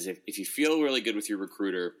assurance is if you feel really good with your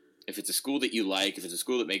recruiter, if it's a school that you like, if it's a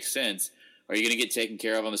school that makes sense, are you going to get taken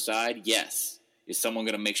care of on the side? Yes. Is someone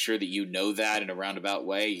going to make sure that you know that in a roundabout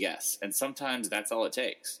way? Yes. And sometimes that's all it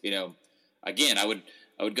takes. Again, I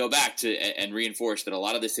would go back to and reinforce that a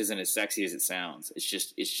lot of this isn't as sexy as it sounds. It's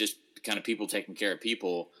just kind of people taking care of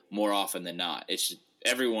people more often than not. It's just,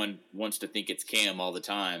 everyone wants to think it's Cam all the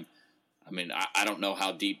time. I mean, I don't know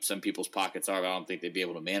how deep some people's pockets are, but I don't think they'd be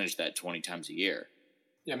able to manage that 20 times a year.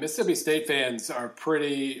 Yeah, Mississippi State fans are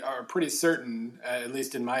pretty certain, at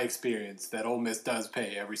least in my experience, that Ole Miss does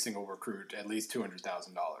pay every single recruit at least $200,000.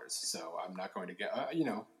 So I'm not going to get,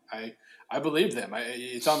 I believe them.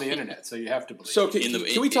 It's on the internet, so you have to believe. So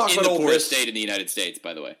can we talk about the Ole poorest Miss? State in the United States,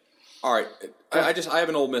 by the way. All right, I have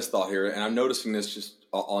an Ole Miss thought here, and I'm noticing this just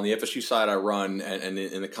on the FSU side I run, and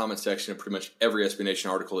in the comment section of pretty much every SB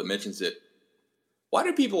Nation article that mentions it. Why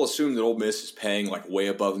do people assume that Ole Miss is paying like way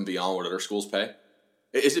above and beyond what other schools pay?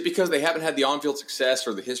 Is it because they haven't had the on-field success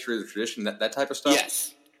or the history of the tradition, that type of stuff?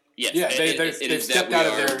 Yes. Yeah, they've stepped out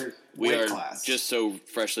of their weight class. Just so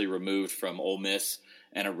freshly removed from Ole Miss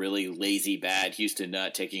and a really lazy, bad Houston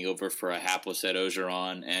Nutt taking over for a hapless Ed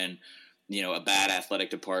Ogeron and, a bad athletic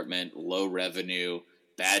department, low revenue,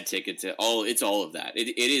 bad tickets. It's all of that.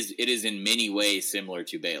 It is in many ways similar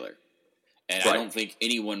to Baylor. And right. I don't think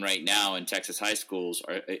anyone right now in Texas high schools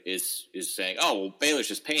is saying, oh, well, Baylor's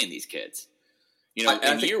just paying these kids.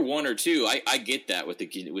 In year one or two, I get that with the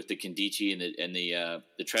Kondichi and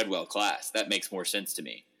the Treadwell class. That makes more sense to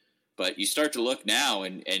me. But you start to look now,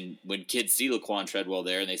 and when kids see Laquan Treadwell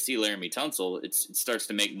there and they see Laramie Tunsil, it starts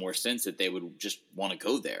to make more sense that they would just want to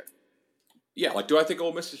go there. Yeah, do I think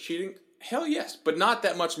Ole Miss is cheating? Hell yes, but not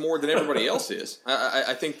that much more than everybody else is.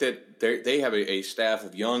 I think that they have a staff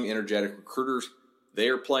of young, energetic recruiters. They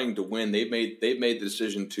are playing to win. They've made the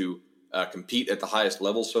decision to compete at the highest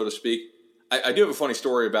level, so to speak. I do have a funny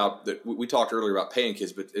story about that. We talked earlier about paying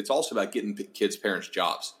kids, but it's also about getting kids' parents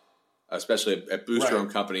jobs, especially at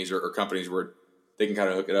booster-owned companies or companies where they can kind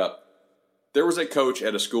of hook it up. There was a coach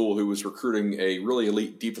at a school who was recruiting a really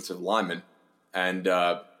elite defensive lineman, and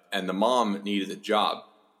the mom needed a job.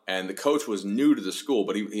 And the coach was new to the school,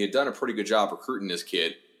 but he had done a pretty good job recruiting this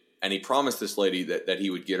kid, and he promised this lady that he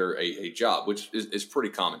would get her a job, which is pretty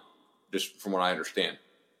common, just from what I understand.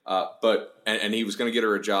 But he was going to get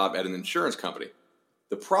her a job at an insurance company.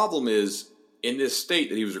 The problem is, in this state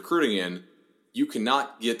that he was recruiting in, you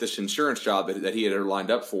cannot get this insurance job that he had her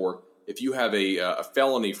lined up for if you have a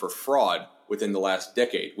felony for fraud within the last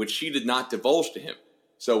decade, which she did not divulge to him.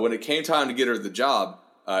 So when it came time to get her the job,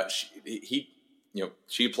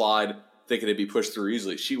 she applied thinking it'd be pushed through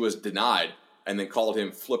easily. She was denied and then called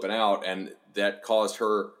him flipping out, and that caused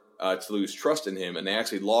her to lose trust in him, and they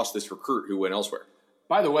actually lost this recruit who went elsewhere.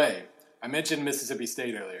 By the way, I mentioned Mississippi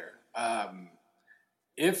State earlier.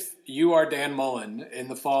 If you are Dan Mullen in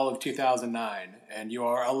the fall of 2009 and you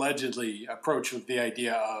are allegedly approached with the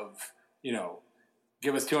idea of,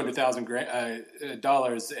 give us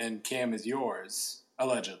 $200,000 and Cam is yours,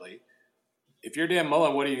 allegedly. If you're Dan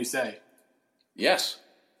Mullen, what do you say? Yes.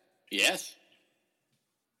 Yes.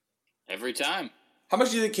 Every time. How much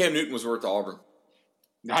do you think Cam Newton was worth to Auburn?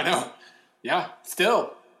 I know. Yeah,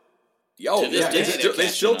 still. Oh, they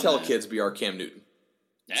still tell kids be our Cam Newton.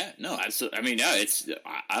 Yeah, no, I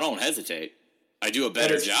don't hesitate. I do a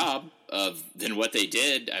better job than what they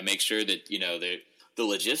did. I make sure that the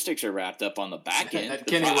logistics are wrapped up on the back end.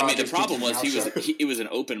 The problem was it was an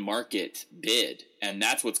open market bid, and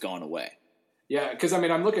that's what's gone away. Yeah, because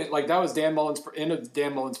I'm looking that was Dan Mullen's end of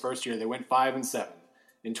Dan Mullen's first year. They went 5-7.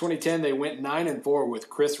 In 2010, they went 9-4 with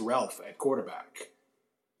Chris Relf at quarterback.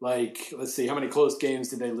 Let's see, how many close games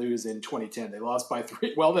did they lose in 2010? They lost by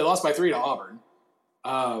 3. Well, they lost by 3 to Auburn.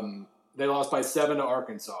 They lost by 7 to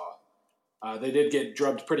Arkansas. They did get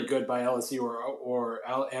drubbed pretty good by LSU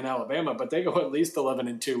and Alabama, but they go at least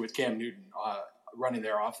 11-2 with Cam Newton running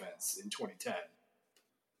their offense in 2010.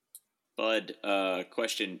 Bud,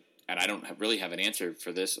 question, and I don't really have an answer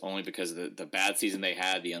for this, only because of the bad season they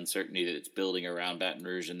had, the uncertainty that it's building around Baton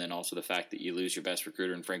Rouge, and then also the fact that you lose your best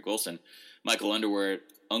recruiter in Frank Wilson. Michael Underwood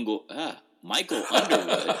at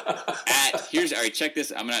check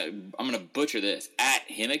this. I'm gonna butcher this. At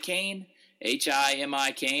Himicane,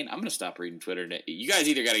 Himi Kane. I'm gonna stop reading Twitter. You guys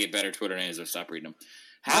either got to get better Twitter names or stop reading them.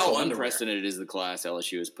 How unprecedented is the class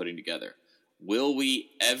LSU is putting together? Will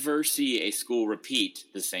we ever see a school repeat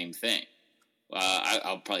the same thing?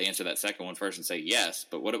 I'll probably answer that second one first and say yes.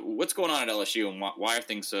 But what's going on at LSU, and why are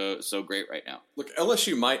things so great right now? Look,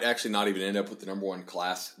 LSU might actually not even end up with the number one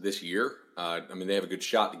class this year. They have a good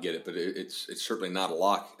shot to get it, but it's certainly not a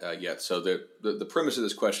lock yet. So the premise of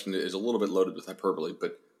this question is a little bit loaded with hyperbole,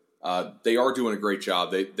 but they are doing a great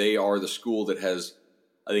job. They are the school that has,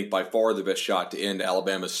 I think, by far the best shot to end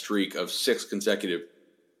Alabama's streak of 6 consecutive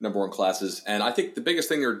number one classes. And I think the biggest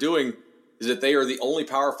thing they're doing is that they are the only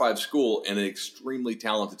Power 5 school in an extremely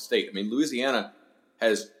talented state. I mean, Louisiana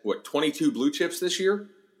has, 22 blue chips this year?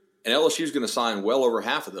 And LSU is going to sign well over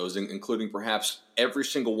half of those, including perhaps every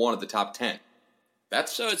single one of the top 10.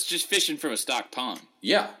 So it's just fishing from a stocked pond.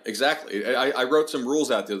 Yeah, exactly. I wrote some rules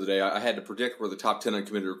out the other day. I had to predict where the top 10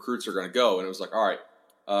 uncommitted recruits are going to go. And it was like, all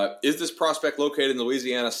right, is this prospect located in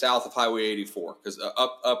Louisiana south of Highway 84? Because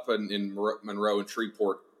up in Monroe and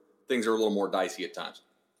Shreveport, things are a little more dicey at times.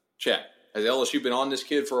 Check. Has LSU been on this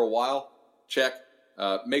kid for a while? Check.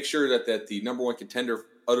 Make sure that the number one contender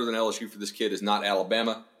other than LSU for this kid is not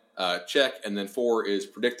Alabama. Check. And then 4 is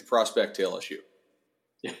predict the prospect to LSU.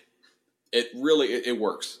 Yeah. It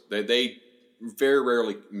works. They very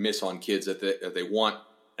rarely miss on kids that they want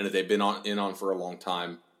and that they've been on for a long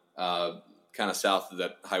time, kind of south of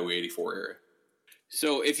that Highway 84 area.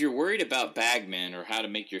 So if you're worried about bagmen or how to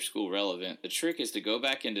make your school relevant, the trick is to go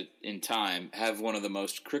back in time, have one of the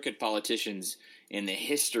most crooked politicians in the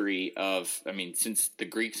history of, since the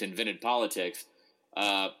Greeks invented politics,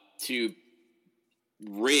 to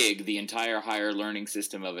rig the entire higher learning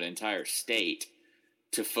system of an entire state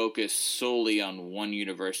to focus solely on one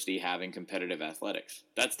university having competitive athletics.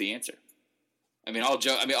 That's the answer. All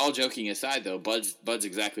joking aside, though, Bud's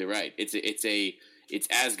exactly right. It's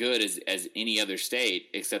as good as any other state,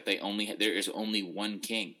 except there is only one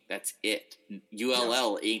king. That's it.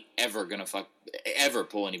 ULL ain't ever gonna ever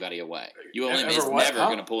pull anybody away. ULM is never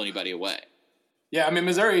gonna pull anybody away. Yeah,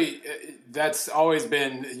 Missouri. That's always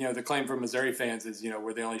been the claim from Missouri fans is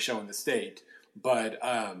we're the only show in the state. But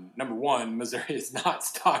number one, Missouri is not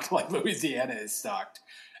stocked like Louisiana is stocked,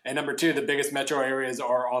 and number 2, the biggest metro areas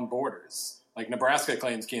are on borders. Like Nebraska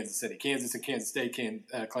claims Kansas City. Kansas and Kansas State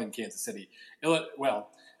claim Kansas City.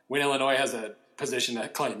 When Illinois has a position to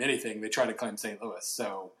claim anything, they try to claim St. Louis.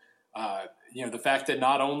 So, the fact that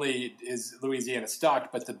not only is Louisiana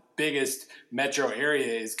stocked, but the biggest metro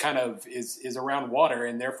area is is around water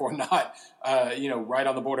and therefore not, right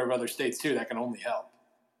on the border of other states too. That can only help.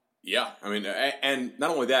 Yeah, and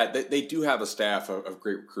not only that, they do have a staff of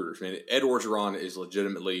great recruiters. Ed Orgeron is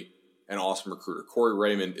legitimately an awesome recruiter. Corey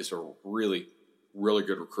Raymond is a really, really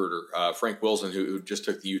good recruiter. Frank Wilson, who just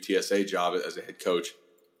took the UTSA job as a head coach,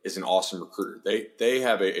 is an awesome recruiter. They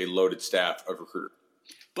have a loaded staff of recruiters.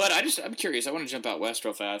 But I'm curious. I want to jump out west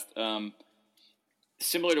real fast.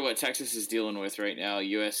 Similar to what Texas is dealing with right now,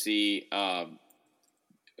 USC.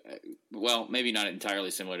 Maybe not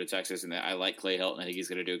entirely similar to Texas, and I like Clay Helton. I think he's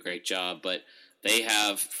going to do a great job. But they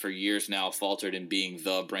have for years now faltered in being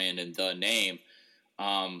the brand and the name.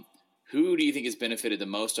 Who do you think has benefited the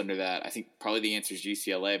most under that? I think probably the answer is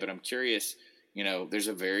UCLA, but I'm curious, there's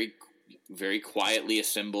a very, very quietly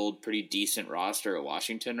assembled, pretty decent roster at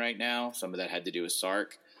Washington right now. Some of that had to do with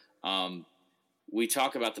Sark. We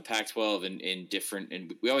talk about the Pac-12 in different,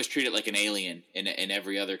 and we always treat it like an alien in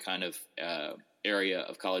every other kind of area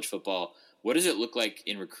of college football. What does it look like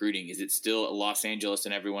in recruiting? Is it still Los Angeles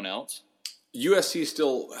and everyone else? USC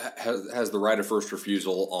still has the right of first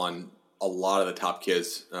refusal on a lot of the top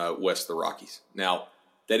kids west of the Rockies. Now,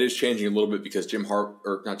 that is changing a little bit because Jim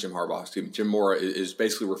Mora is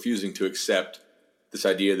basically refusing to accept this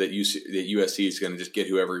idea that USC is going to just get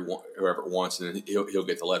whoever it wants and then he'll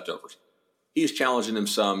get the leftovers. He's challenging them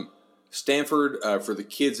some. Stanford, for the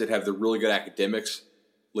kids that have the really good academics,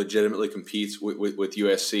 legitimately competes with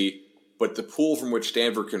USC, but the pool from which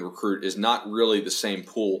Stanford can recruit is not really the same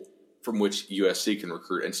pool from which USC can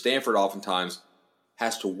recruit. And Stanford oftentimes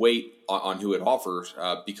has to wait on who it offers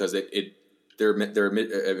because their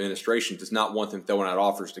administration does not want them throwing out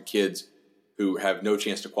offers to kids who have no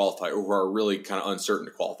chance to qualify or who are really kind of uncertain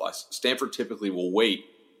to qualify. Stanford typically will wait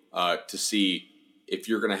to see if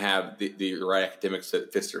you're going to have the right academics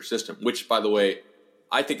that fits their system, which, by the way,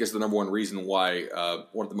 I think is the number one reason why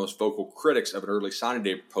one of the most vocal critics of an early signing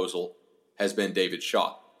day proposal has been David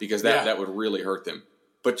Shaw, because that would really hurt them.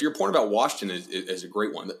 But to your point about Washington is a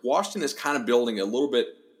great one. Washington is kind of building a little bit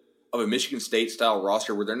of a Michigan State-style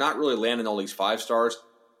roster where they're not really landing all these 5-stars,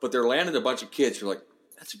 but they're landing a bunch of kids who are like,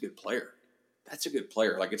 that's a good player. That's a good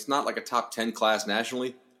player. Like, it's not like a top 10 class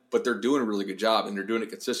nationally, but they're doing a really good job, and they're doing it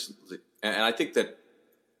consistently. And I think that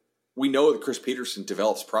we know that Chris Peterson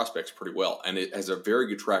develops prospects pretty well, and it has a very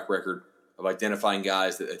good track record of identifying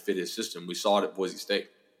guys that fit his system. We saw it at Boise State.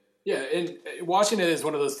 Yeah, and Washington is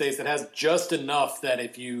one of those states that has just enough that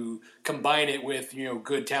if you combine it with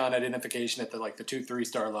good talent identification at the 2-3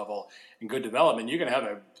 star level and good development, you're going to have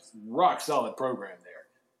a rock solid program there.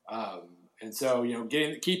 And so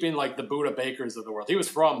keeping the Buda Bakers of the world. He was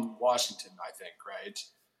from Washington, I think, right?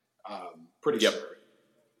 Pretty yep. sure.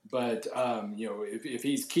 But if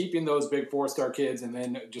he's keeping those big 4-star kids and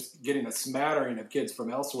then just getting a smattering of kids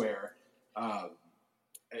from elsewhere.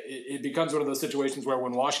 It becomes one of those situations where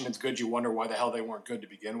when Washington's good, you wonder why the hell they weren't good to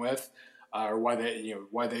begin with, or why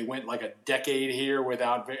they went like a decade here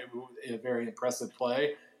without very impressive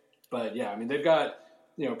play. But yeah, I mean they've got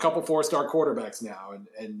a couple 4-star quarterbacks now,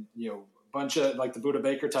 and a bunch of the Buda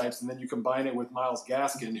Baker types, and then you combine it with Myles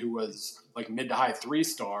Gaskin, who was mid to high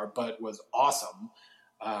 3-star, but was awesome.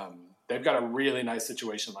 They've got a really nice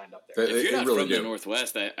situation lined up there. If you're not really from the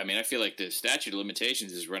Northwest, I feel like the statute of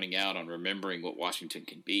limitations is running out on remembering what Washington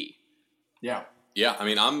can be. Yeah. Yeah, I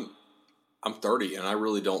mean, I'm 30, and I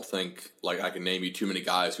really don't think I can name you too many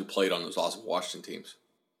guys who played on those awesome Washington teams.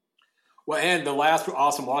 Well, and the last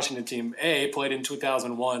awesome Washington team, played in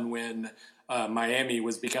 2001 when Miami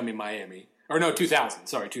was becoming Miami. Or no, 2000.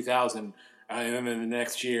 Sorry, 2000. And then the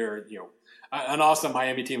next year, an awesome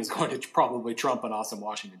Miami team is going to probably trump an awesome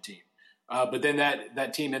Washington team. But then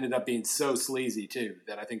that team ended up being so sleazy too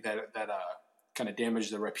that I think that kind of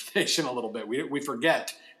damaged their reputation a little bit. We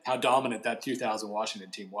forget how dominant that 2000 Washington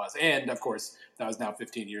team was, and of course that was now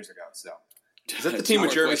 15 years ago. So is that the team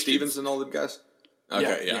with Jeremy Stevens and all the guys?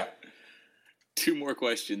 Okay, yeah. 2 more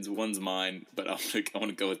questions. One's mine, but I want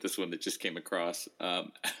to go with this one that just came across.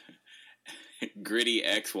 Gritty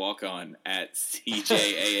X Walk-On at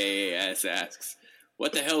CJAAS asks,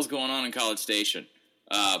 what the hell's going on in College Station?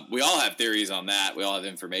 We all have theories on that. We all have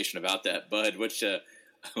information about that. Bud,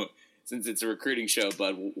 since it's a recruiting show,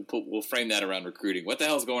 Bud, we'll frame that around recruiting. What the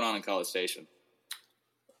hell's going on in College Station?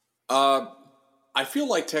 I feel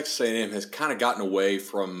like Texas A&M has kind of gotten away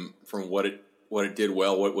from what it did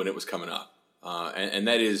well when it was coming up, and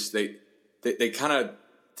that is they kind of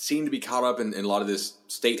seem to be caught up in a lot of this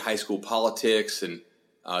state high school politics and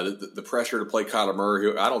the pressure to play Kyler Murray,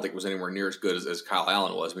 who I don't think was anywhere near as good as Kyle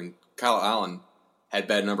Allen was. I mean, Kyle Allen had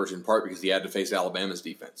bad numbers in part because he had to face Alabama's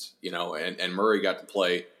defense, and Murray got to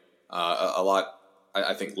play a lot,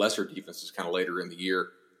 I think, lesser defenses kind of later in the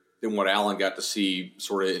year than what Allen got to see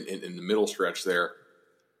sort of in the middle stretch there.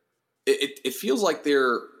 It feels like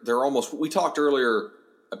they're almost – we talked earlier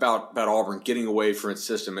about Auburn getting away from its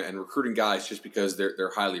system and recruiting guys just because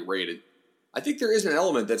they're highly rated. I think there is an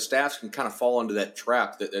element that staffs can kind of fall into that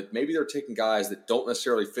trap that maybe they're taking guys that don't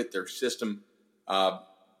necessarily fit their system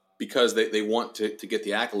because they want to get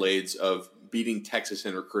the accolades of beating Texas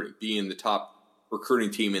in recruiting, being the top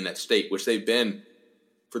recruiting team in that state, which they've been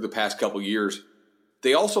for the past couple years.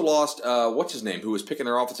 They also lost, what's his name, who was picking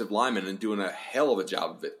their offensive lineman and doing a hell of a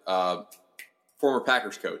job of it. Former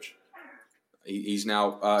Packers coach. He's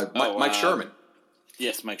now Mike Sherman.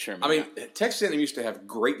 Yes, Mike Sherman. I mean, Texas A&M used to have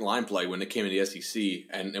great line play when they came into the SEC,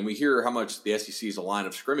 and we hear how much the SEC is a line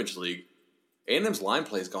of scrimmage league. A&M's line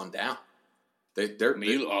play has gone down.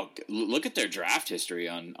 Look at their draft history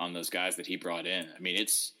on those guys that he brought in. I mean,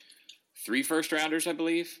 it's 3 first-rounders, I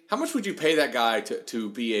believe. How much would you pay that guy to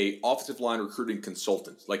be a offensive line recruiting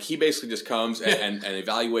consultant? Like, he basically just comes and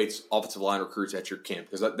evaluates offensive line recruits at your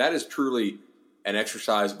camp, because that is truly an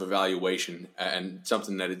exercise of evaluation and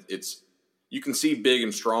something that it's you can see big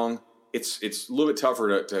and strong. It's a little bit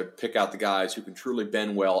tougher to pick out the guys who can truly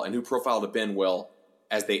bend well and who profile to bend well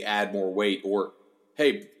as they add more weight. Or,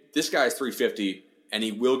 hey, this guy's 350 and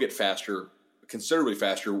he will get faster, considerably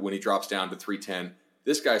faster when he drops down to 310.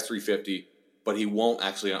 This guy's 350, but he won't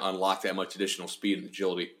actually unlock that much additional speed and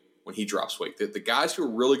agility when he drops weight. The guys who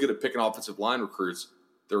are really good at picking offensive line recruits,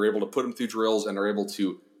 they're able to put them through drills and they're able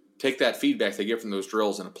to take that feedback they get from those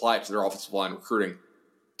drills and apply it to their offensive line recruiting.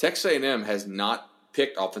 Texas A&M has not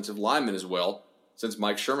picked offensive linemen as well since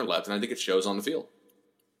Mike Sherman left, and I think it shows on the field.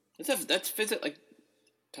 That's like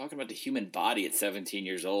talking about the human body at 17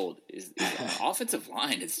 years old. Is offensive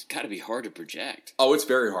line, it's got to be hard to project. Oh, it's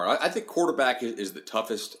very hard. I think quarterback is the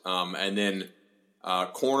toughest, and then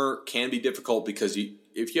corner can be difficult because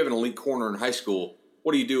if you have an elite corner in high school,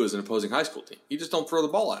 what do you do as an opposing high school team? You just don't throw the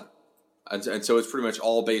ball at them. And so it's pretty much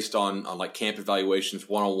all based on like camp evaluations,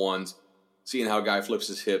 one-on-ones, seeing how a guy flips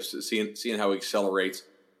his hips, seeing how he accelerates.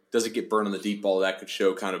 Does it get burned on the deep ball? That could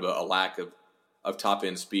show kind of a lack of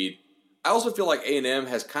top-end speed. I also feel like A&M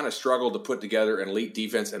has kind of struggled to put together an elite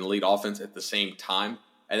defense and elite offense at the same time,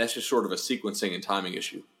 and that's just sort of a sequencing and timing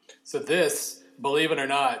issue. So this believe it or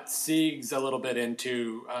not, segues a little bit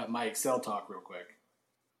into my Excel talk real quick.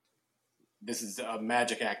 This is a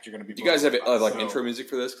magic act you're going to be. Do you guys have intro music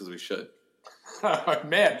for this? Because we should.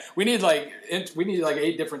 Man, we need like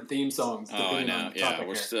 8 different theme songs. Oh, I know. Yeah,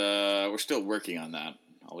 we're still working on that.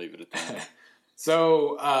 I'll leave it at that.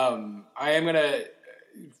 So I am going to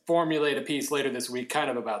formulate a piece later this week, kind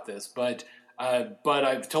of about this, but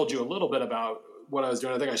I've told you a little bit about what I was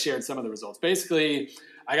doing. I think I shared some of the results. Basically,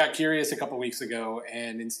 I got curious a couple weeks ago,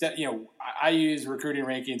 and instead, I use recruiting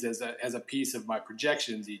rankings as a piece of my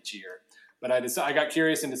projections each year. But I got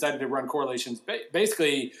curious and decided to run correlations.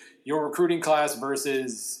 Basically, your recruiting class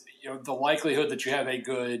versus the likelihood that you have a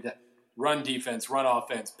good run defense, run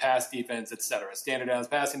offense, pass defense, etc. Standard downs,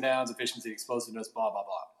 passing downs, efficiency, explosiveness, blah blah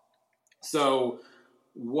blah. So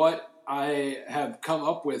what I have come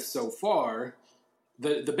up with so far,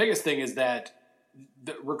 the biggest thing is that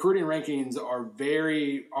the recruiting rankings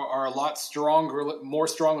are a lot stronger, more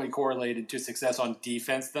strongly correlated to success on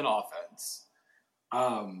defense than offense.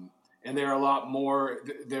 And they're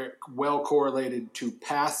they're well correlated to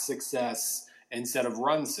pass success instead of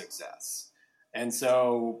run success. And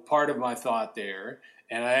so part of my thought there,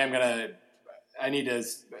 and I need to,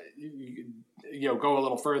 go a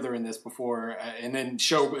little further in this before, and then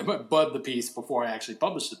show Bud the piece before I actually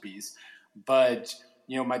publish the piece. But,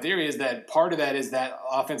 my theory is that part of that is that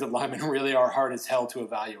offensive linemen really are hard as hell to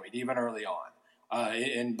evaluate, even early on,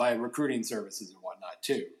 and by recruiting services and whatnot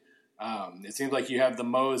too. It seems like you have the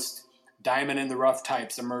most diamond in the rough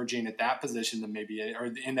types emerging at that position than maybe,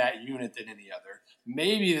 or in that unit than any other.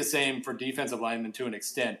 Maybe the same for defensive linemen to an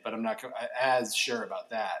extent, but I'm not as sure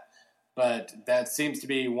about that. But that seems to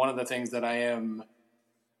be one of the things that I am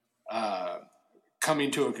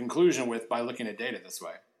coming to a conclusion with by looking at data this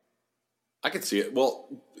way. I can see it. Well,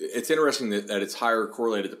 it's interesting that it's higher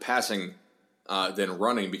correlated to passing than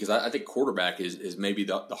running, because I think quarterback is maybe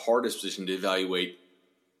the hardest position to evaluate.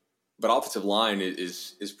 But offensive line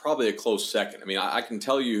is probably a close second. I mean, I can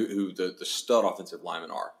tell you who the stud offensive linemen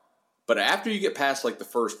are. But after you get past like the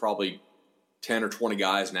first probably 10 or 20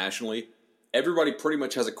 guys nationally, everybody pretty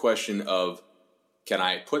much has a question of, can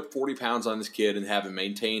I put 40 pounds on this kid and have him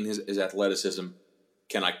maintain his athleticism?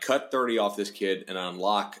 Can I cut 30 off this kid and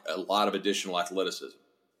unlock a lot of additional athleticism?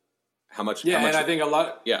 How much? Yeah, how much, and I think a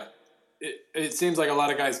lot. Yeah. It seems like a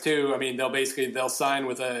lot of guys too. I mean, they'll sign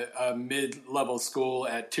with a mid-level school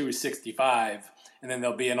at 265, and then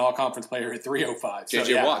they'll be an all-conference player at 305. So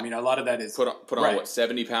JJ Watt. I mean, a lot of that is put on right. What,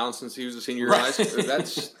 70 pounds since he was a senior in high school.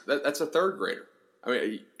 That's a third grader. I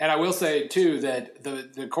mean, and I will say too that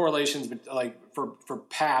the correlations like for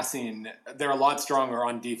passing, they're a lot stronger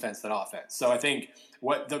on defense than offense. So I think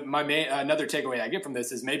another takeaway I get from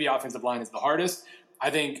this is maybe offensive line is the hardest.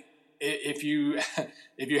 I think if you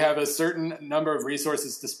have a certain number of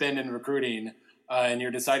resources to spend in recruiting, and you're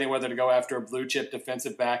deciding whether to go after a blue chip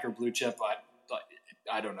defensive back or blue chip,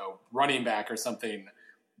 I don't know, running back or something,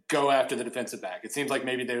 go after the defensive back. It seems like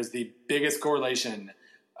maybe there's the biggest correlation,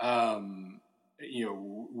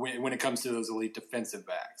 when it comes to those elite defensive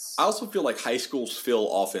backs. I also feel like high schools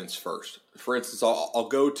fill offense first. For instance, I'll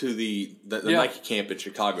go to the Nike camp in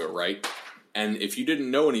Chicago, right? And if you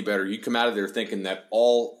didn't know any better, you come out of there thinking that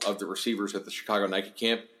all of the receivers at the Chicago Nike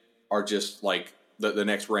camp are just like the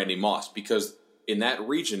next Randy Moss, because in that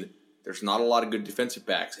region, there's not a lot of good defensive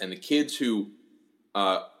backs. And the kids who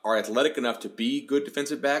are athletic enough to be good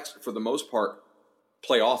defensive backs, for the most part,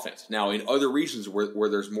 play offense. Now, in other regions where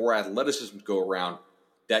there's more athleticism to go around,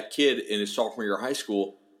 that kid in his sophomore year of high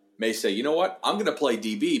school may say, you know what, I'm going to play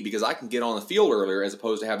DB because I can get on the field earlier as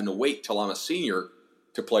opposed to having to wait till I'm a senior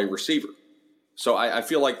to play receiver. So I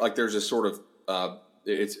feel like there's a sort of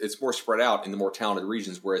it's more spread out in the more talented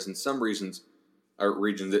regions, whereas in some regions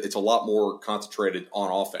it's a lot more concentrated on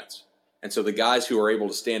offense. And so the guys who are able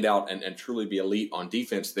to stand out and truly be elite on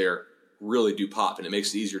defense there really do pop, and it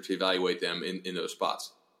makes it easier to evaluate them in those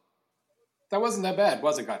spots. That wasn't that bad,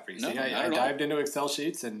 was it, Godfrey? No, I dived into Excel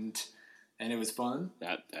sheets and it was fun.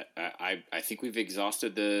 I think we've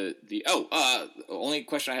exhausted the only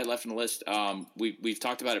question I had left on the list. We've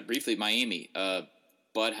talked about it briefly. Miami,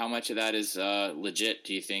 Bud, how much of that is legit?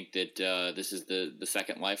 Do you think that this is the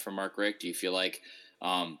second life for Mark Richt? Do you feel like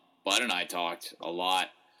Bud and I talked a lot,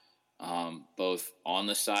 both on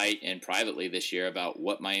the site and privately this year, about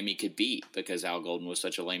what Miami could be, because Al Golden was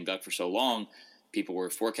such a lame duck for so long. People were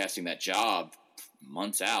forecasting that job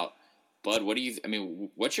months out. Bud,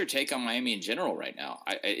 what's your take on Miami in general right now?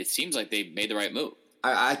 It seems like they made the right move.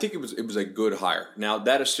 I think it was a good hire. Now,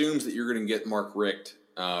 that assumes that you're going to get Mark Richt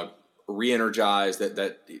re-energized,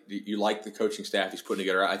 that you like the coaching staff he's putting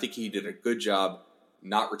together. I think he did a good job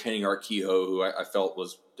not retaining Art Kehoe, who I felt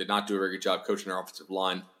did not do a very good job coaching our offensive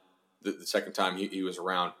line the second time he was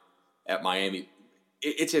around at Miami.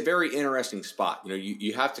 It's a very interesting spot.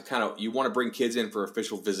 You have to you want to bring kids in for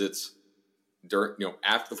official visits during,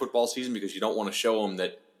 after the football season, because you don't want to show them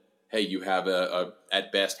that, hey, you have a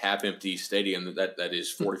at best half-empty stadium that is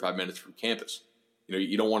 45 minutes from campus.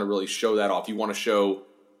 You don't want to really show that off. You want to show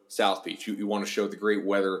South Beach. You want to show the great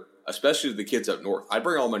weather, especially to the kids up north. I'd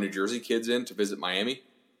bring all my New Jersey kids in to visit Miami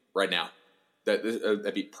right now.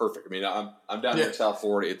 That'd be perfect. I mean, I'm down here in South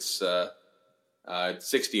Florida. It's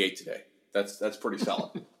 68 today. That's pretty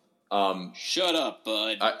solid. Shut up,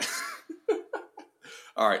 bud.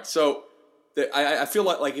 All right, so I feel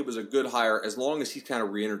like it was a good hire as long as he's kind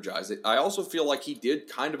of re-energized. I also feel like he did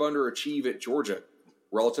kind of underachieve at Georgia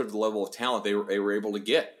relative to the level of talent they were able to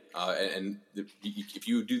get. And if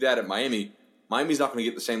you do that at Miami, Miami's not going to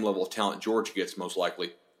get the same level of talent Georgia gets, most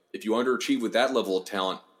likely. If you underachieve with that level of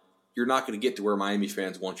talent, you're not going to get to where Miami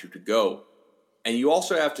fans want you to go. And you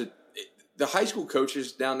also have to – the high school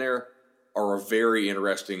coaches down there are a very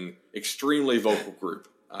interesting, extremely vocal group.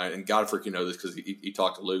 And God freaking know this because he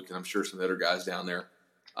talked to Luke and I'm sure some other guys down there.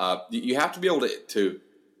 You have to be able to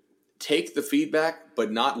take the feedback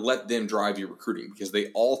but not let them drive your recruiting, because they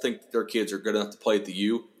all think that their kids are good enough to play at the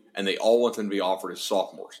U, and they all want them to be offered as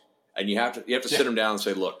sophomores. And you have to sit them down and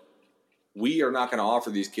say, look, we are not going to offer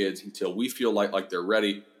these kids until we feel like they're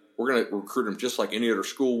ready. We're going to recruit them just like any other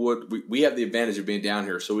school would. We have the advantage of being down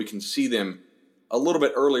here, so we can see them a little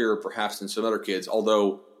bit earlier perhaps than some other kids,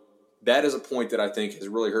 although that is a point that I think has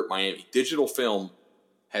really hurt Miami. Digital film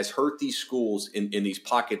has hurt these schools in these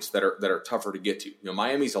pockets that are tougher to get to.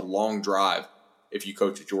 Miami's a long drive if you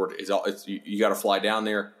coach at Georgia. You got to fly down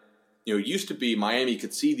there. It used to be Miami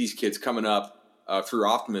could see these kids coming up through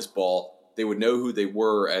Optimus Ball. They would know who they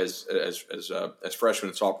were as freshmen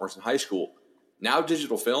and sophomores in high school. Now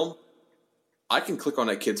digital film, I can click on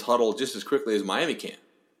that kid's huddle just as quickly as Miami can.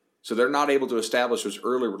 So they're not able to establish those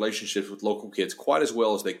early relationships with local kids quite as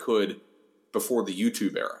well as they could before the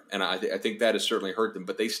YouTube era. And I think that has certainly hurt them,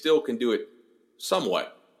 but they still can do it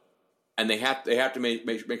somewhat. And they have to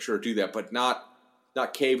make sure to do that, but not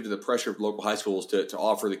cave to the pressure of local high schools to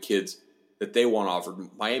offer the kids that they want offered.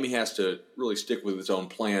 Miami has to really stick with its own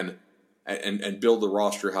plan and build the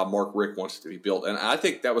roster how Mark Richt wants it to be built. And I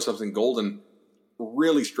think that was something Golden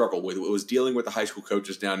really struggled with. It was dealing with the high school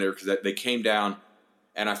coaches down there, because they came down,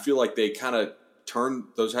 and I feel like they kind of turned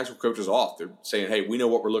those high school coaches off. They're saying, hey, we know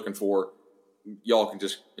what we're looking for. Y'all can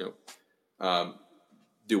just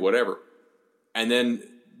do whatever. And then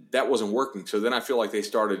that wasn't working. So then I feel like they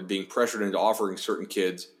started being pressured into offering certain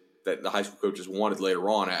kids that the high school coaches wanted later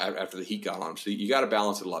on after the heat got on them. So you got to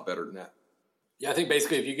balance it a lot better than that. Yeah, I think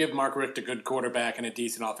basically if you give Mark Richt a good quarterback and a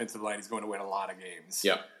decent offensive line, he's going to win a lot of games.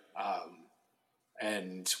 Yeah.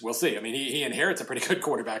 And we'll see. I mean, he inherits a pretty good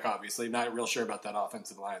quarterback, obviously. Not real sure about that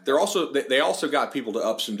offensive line. They also got people to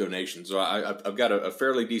up some donations. So I've got a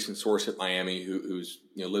fairly decent source at Miami who's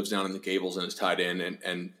lives down in the Gables and is tied in,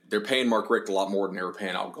 and they're paying Mark Richt a lot more than they were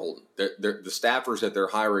paying Al Golden. The staffers that they're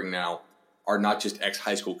hiring now are not just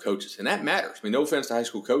ex-high school coaches, and that matters. I mean, no offense to high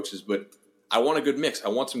school coaches, but I want a good mix. I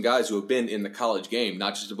want some guys who have been in the college game,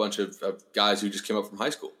 not just a bunch of guys who just came up from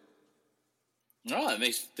high school. No,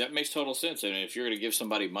 that makes total sense. I mean, if you're going to give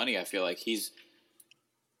somebody money, I feel like he's,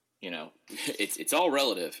 it's all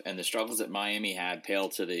relative, and the struggles that Miami had pale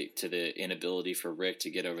to the inability for Rick to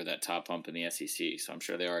get over that top hump in the SEC. So I'm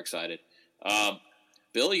sure they are excited.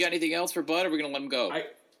 Bill, you got anything else for Bud? Or are we going to let him go?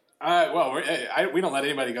 We don't let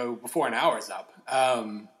anybody go before an hour's up.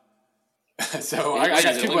 So I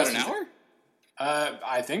got two questions. An hour?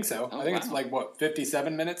 I think so. Oh, I think it's like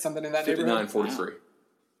 57 minutes, something in that neighborhood. 59:43. Wow.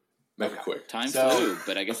 Make it quick. Time flew,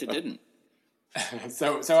 but I guess it didn't.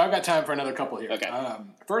 So I've got time for another couple here. Okay.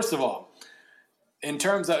 First of all, in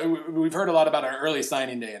terms of, we've heard a lot about our early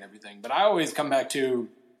signing day and everything, but I always come back to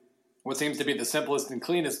what seems to be the simplest and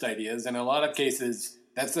cleanest ideas. And in a lot of cases,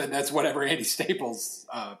 that's whatever Andy Staples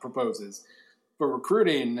proposes for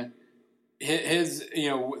recruiting. His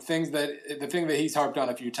the thing that he's harped on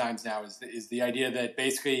a few times now is the idea that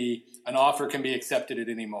basically an offer can be accepted at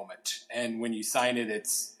any moment, and when you sign it,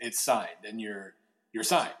 it's signed and you're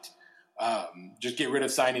signed. Just get rid of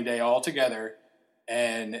signing day altogether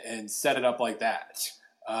and set it up like that.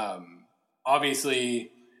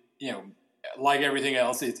 Obviously, like everything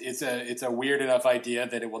else, it's a weird enough idea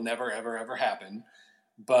that it will never ever happen.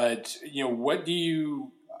 But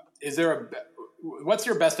what's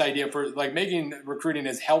your best idea for like making recruiting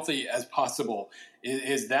as healthy as possible?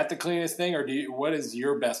 Is that the cleanest thing, or what is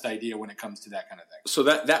your best idea when it comes to that kind of thing? So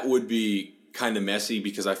that would be kind of messy,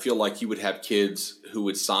 because I feel like you would have kids who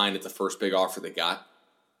would sign at the first big offer they got.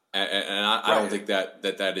 and I don't think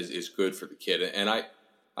that is good for the kid. And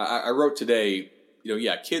I wrote today,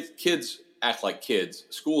 kids act like kids.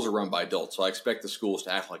 Schools are run by adults, so I expect the schools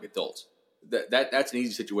to act like adults. That's an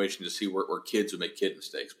easy situation to see where kids would make kid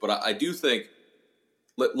mistakes. But I do think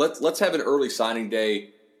let's have an early signing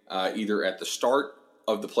day, either at the start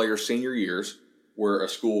of the players' senior years, where a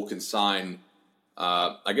school can sign,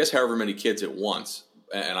 I guess, however many kids at once.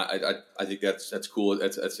 And I think that's cool.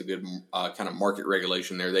 That's a good kind of market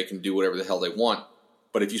regulation there. They can do whatever the hell they want.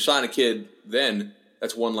 But if you sign a kid, then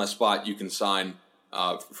that's one less spot you can sign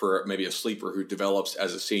for maybe a sleeper who develops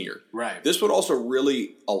as a senior. Right. This would also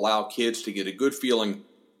really allow kids to get a good feeling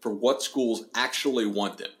for what schools actually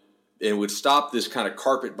want them. It would stop this kind of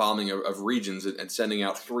carpet bombing of regions and sending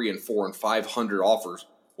out 300 and 400 and 500 offers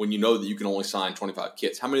when you know that you can only sign 25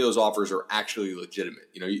 kids. How many of those offers are actually legitimate?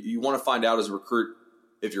 You want to find out as a recruit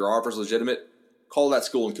if your offer is legitimate. Call that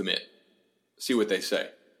school and commit. See what they say.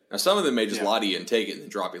 Now, some of them may just lie to you and take it and then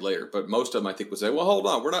drop you later. But most of them, I think, would say, well, hold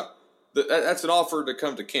on. We're not – that's an offer to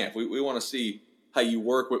come to camp. We want to see how you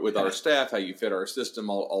work with our staff, how you fit our system,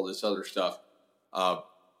 all this other stuff.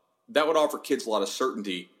 That would offer kids a lot of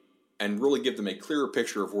certainty and really give them a clearer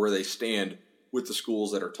picture of where they stand with the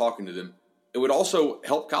schools that are talking to them. It would also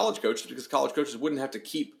help college coaches because college coaches wouldn't have to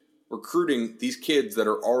keep recruiting these kids that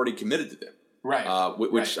are already committed to them. Right.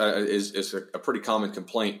 Which is a pretty common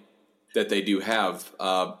complaint that they do have.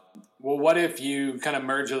 Well, what if you kind of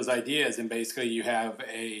merge those ideas and basically you have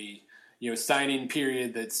a signing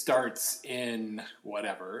period that starts in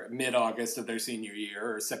whatever mid-August of their senior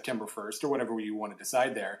year or September 1st or whatever you want to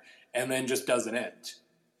decide there, and then just doesn't end?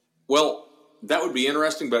 Well, that would be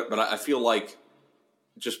interesting, but I feel like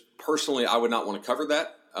just personally I would not want to cover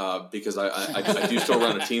that because I do still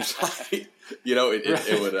run a team site.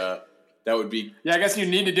 It would. That would be. Yeah, I guess you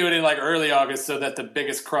need to do it in like early August so that the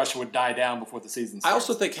biggest crush would die down before the season starts. I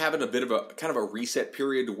also think having a bit of a kind of a reset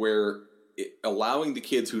period where allowing the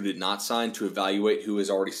kids who did not sign to evaluate who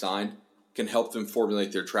has already signed can help them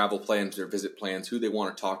formulate their travel plans, their visit plans, who they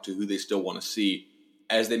want to talk to, who they still want to see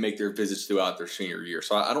as they make their visits throughout their senior year.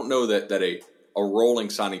 So I don't know that a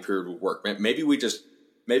rolling signing period would work. Maybe we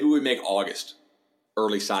make August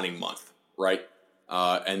early signing month, right?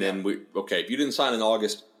 And then if you didn't sign in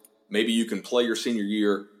August, maybe you can play your senior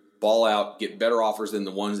year, ball out, get better offers than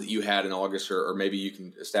the ones that you had in August, or maybe you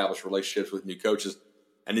can establish relationships with new coaches,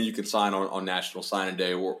 and then you can sign on National Signing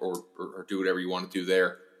Day or do whatever you want to do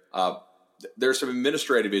there. There's some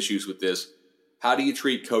administrative issues with this. How do you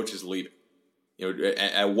treat coaches leaving?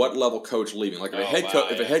 At what level coach leaving? Like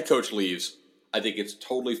if a head coach leaves, I think it's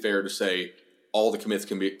totally fair to say all the commits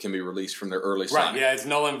can be released from their early signing. Right? Yeah, it's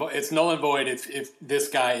null and void if this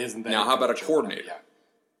guy isn't there. Now, how about a coordinator?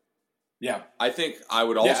 Yeah, I think I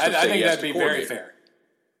would also say I think yes that'd be to very fair,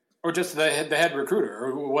 or just the head recruiter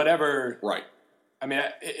or whatever. Right. I mean,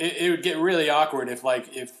 it would get really awkward if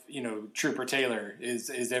Trooper Taylor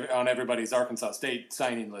is on everybody's Arkansas State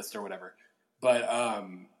signing list or whatever, but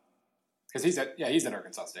because he's at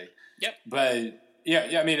Arkansas State. Yep. But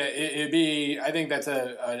yeah. I mean, it'd be. I think that's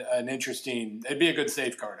an interesting. It'd be a good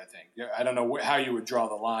safeguard. I think. I don't know how you would draw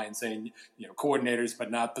the line, saying coordinators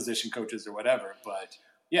but not position coaches or whatever, but.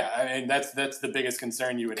 Yeah, I mean that's the biggest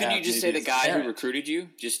concern you would have. Can you just say the guy who recruited you?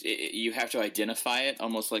 Just you have to identify it,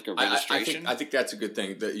 almost like a registration. I think that's a good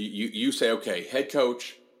thing. That you say, okay, head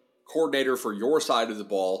coach, coordinator for your side of the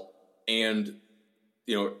ball, and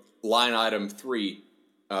line item 3,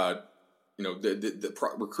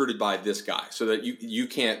 recruited by this guy, so that you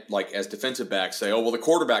can't as defensive back say, oh well, the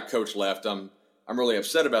quarterback coach left. I'm really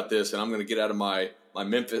upset about this, and I'm going to get out of my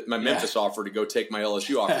Memphis offer to go take my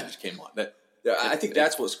LSU offer that just came on. I think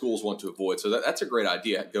that's what schools want to avoid. So that's a great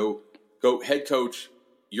idea. Go head coach,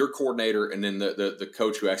 your coordinator, and then the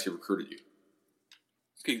coach who actually recruited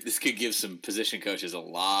you. This could give some position coaches a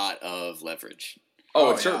lot of leverage.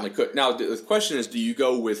 It certainly could. Now, the question is, do you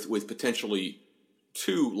go with potentially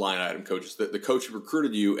 2 line item coaches, the coach who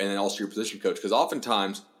recruited you and then also your position coach? Because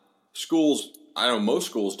oftentimes schools, most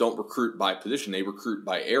schools don't recruit by position. They recruit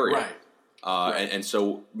by area. Right. And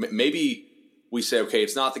so maybe – we say, okay,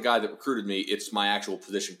 it's not the guy that recruited me, it's my actual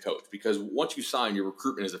position coach. Because once you sign, your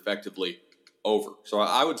recruitment is effectively over. So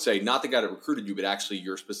I would say not the guy that recruited you, but actually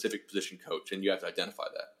your specific position coach, and you have to identify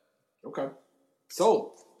that. Okay.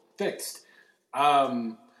 Sold. Fixed.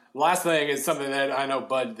 Last thing is something that I know,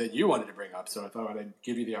 Bud, that you wanted to bring up, so I thought I'd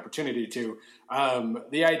give you the opportunity to.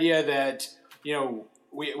 The idea that,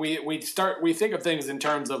 we think of things in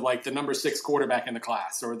terms of like the number 6 quarterback in the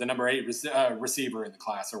class or the number 8 receiver in the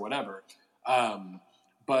class or whatever.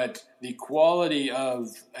 But the quality of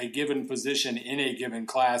a given position in a given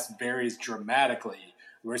class varies dramatically,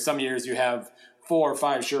 where some years you have 4 or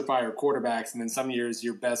 5 surefire quarterbacks, and then some years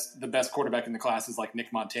the best quarterback in the class is like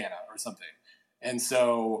Nick Montana or something. And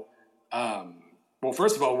so, well,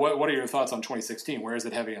 first of all, what are your thoughts on 2016? Where is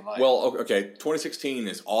it heavy in life? Well, okay, 2016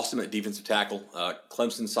 is awesome at defensive tackle.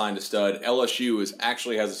 Clemson signed a stud. LSU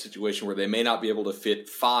actually has a situation where they may not be able to fit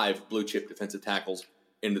 5 blue-chip defensive tackles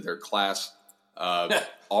into their class.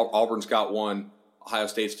 Auburn's got one. Ohio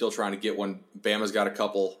State's still trying to get one. Bama's got a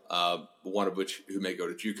couple, one of which who may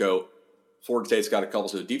go to JUCO. Florida State's got a couple.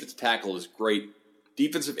 So the defensive tackle is great.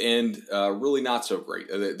 Defensive end, really not so great.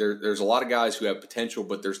 There's a lot of guys who have potential,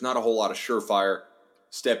 but there's not a whole lot of surefire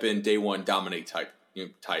step in day one dominate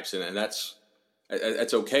types, and that's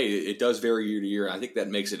okay. It does vary year to year. I think that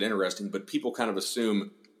makes it interesting. But people kind of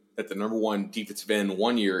assume that the number one defensive end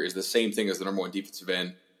one year is the same thing as the number one defensive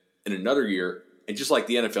end in another year. And just like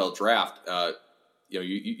the NFL draft,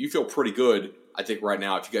 you feel pretty good. I think right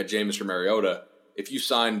now, if you got Jameis or Mariota, if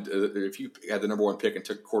you had the number one pick and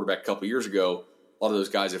took a quarterback a couple years ago, a lot of those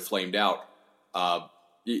guys have flamed out.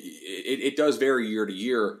 It does vary year to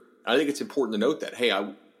year. I think it's important to note that, hey,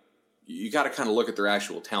 you got to kind of look at their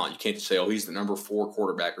actual talent. You can't just say, oh, he's the number 4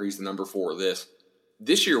 quarterback or he's the number 4 of this.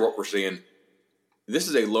 This year, what we're seeing, this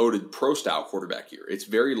is a loaded pro-style quarterback year. It's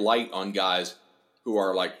very light on guys who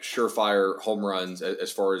are like surefire home runs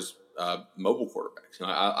as far as mobile quarterbacks.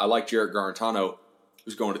 I like Jarrett Garantano,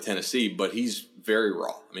 who's going to Tennessee, but he's very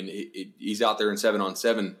raw. I mean, he's out there in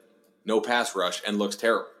 7-on-7, no pass rush, and looks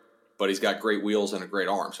terrible. But he's got great wheels and a great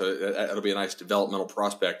arm. So that'll be a nice developmental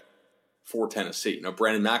prospect for Tennessee. Now,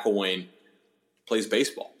 Brandon McElwain plays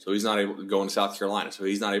baseball, so he's not able to go into South Carolina. So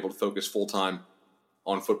he's not able to focus full-time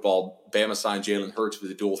on football. Bama signed Jalen Hurts,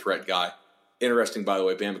 who's a dual-threat guy. Interesting, by the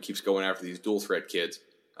way, Bama keeps going after these dual-threat kids.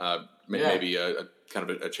 Maybe a kind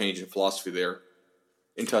of a change in philosophy there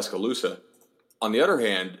in Tuscaloosa. On the other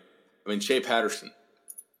hand, Shea Patterson,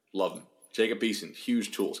 love him. Jacob Eason,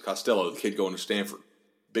 huge tools. Costello, the kid going to Stanford,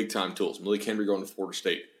 big-time tools. Malik Henry going to Florida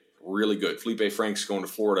State, really good. Felipe Franks going to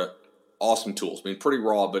Florida, awesome tools. Pretty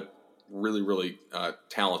raw, but really, really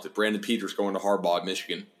talented. Brandon Peters going to Harbaugh at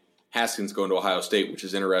Michigan. Haskins going to Ohio State, which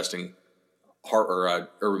is interesting.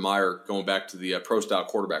 Urban Meyer going back to the pro-style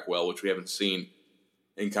quarterback which we haven't seen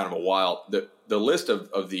in kind of a while. The list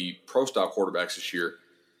of the pro-style quarterbacks this year,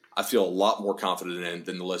 I feel a lot more confident in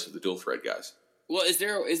than the list of the dual-threat guys. Well, is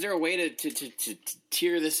there a way to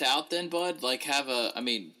tier this out then, Bud? Like have I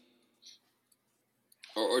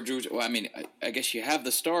guess you have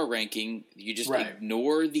the star ranking. You just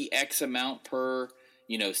ignore the X amount per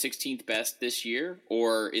 16th best this year,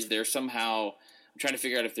 or is there somehow? I'm trying to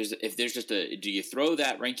figure out if there's just do you throw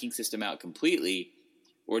that ranking system out completely,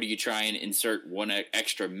 or do you try and insert one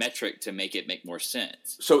extra metric to make it make more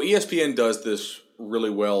sense? So ESPN does this really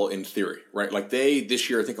well in theory, right? Like they this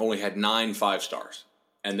year I think only had 9 5-stars,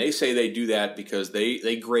 and they say they do that because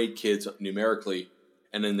they grade kids numerically,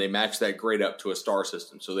 and then they match that grade up to a star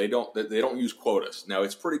system. So they don't use quotas. Now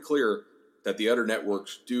it's pretty clear that the other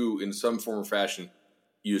networks do in some form or fashion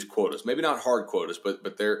use quotas. Maybe not hard quotas, but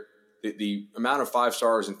the amount of 5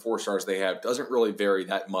 stars and 4 stars they have doesn't really vary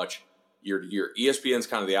that much year to year. ESPN's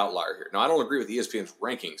kind of the outlier here. Now I don't agree with ESPN's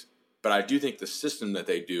rankings, but I do think the system that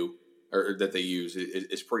they do or that they use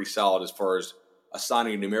is pretty solid as far as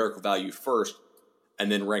assigning a numerical value first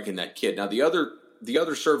and then ranking that kid. Now the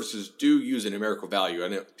other services do use a numerical value. I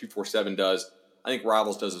know 247 does. I think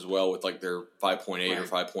Rivals does as well with like their 5.8 or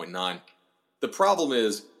 5.9. The problem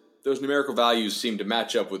is those numerical values seem to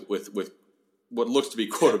match up with what looks to be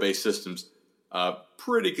quota-based systems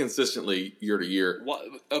pretty consistently year to year.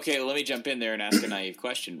 Okay, let me jump in there and ask a naive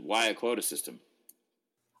question. Why a quota system?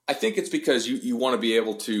 I think it's because you want to be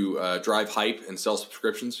able to drive hype and sell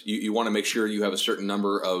subscriptions. You want to make sure you have a certain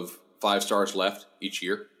number of 5 stars left each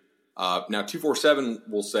year. Now, 247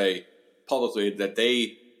 will say publicly that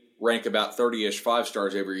they rank about 30-ish 5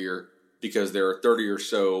 stars every year because there are 30 or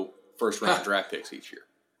so first-round draft picks each year.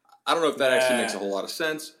 I don't know if that actually makes a whole lot of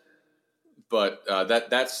sense, but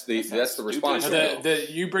that's the response.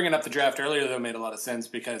 You bringing up the draft earlier, though, made a lot of sense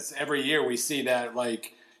because every year we see that,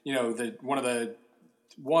 like, one of the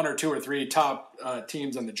 1 or 2 or 3 top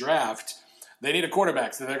teams in the draft, they need a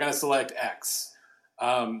quarterback, so they're going to select X.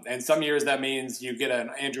 And some years that means you get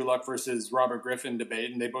an Andrew Luck versus Robert Griffin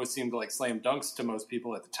debate, and they both seem to like slam dunks to most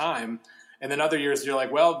people at the time. And then other years you're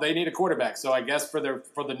like, well, they need a quarterback, so I guess for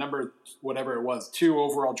the number whatever it was 2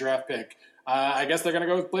 overall draft pick, I guess they're going to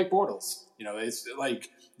go with Blake Bortles. It's like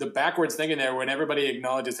the backwards thinking there when everybody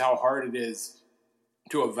acknowledges how hard it is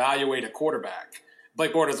to evaluate a quarterback.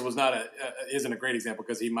 Blake Bortles isn't a great example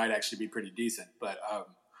because he might actually be pretty decent, but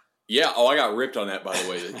Yeah. Oh, I got ripped on that, by the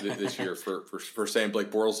way, this year for saying Blake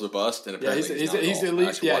Bortles is a bust, and apparently he's at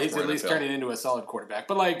least turning into a solid quarterback.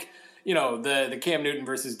 But like, you know, the Cam Newton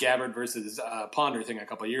versus Gabbard versus Ponder thing a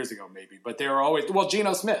couple of years ago, maybe. But they were always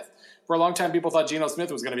Geno Smith. For a long time, people thought Geno Smith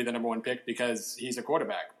was going to be the number one pick because he's a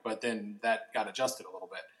quarterback. But then that got adjusted a little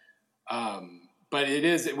bit. But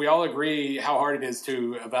we all agree how hard it is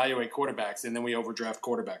to evaluate quarterbacks, and then we overdraft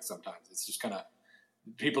quarterbacks sometimes. It's just kind of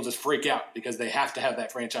people just freak out because they have to have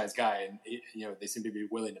that franchise guy, and you know they seem to be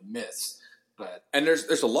willing to miss. And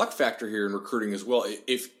there's a luck factor here in recruiting as well.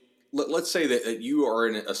 If let's say that you are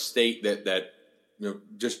in a state that you know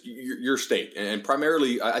just your state, and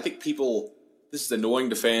primarily I think people. This is annoying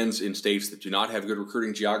to fans in states that do not have good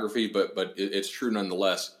recruiting geography, but it's true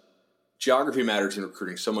nonetheless. Geography matters in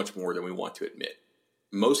recruiting so much more than we want to admit.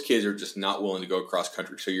 Most kids are just not willing to go across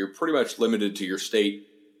country, so you're pretty much limited to your state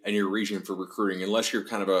and your region for recruiting, unless you're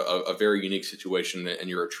kind of a very unique situation and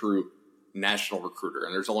you're a true national recruiter,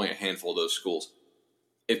 and there's only a handful of those schools.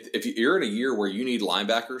 If you're in a year where you need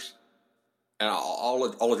linebackers, and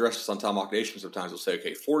I'll address this on Tomahawk Nation sometimes, I'll say,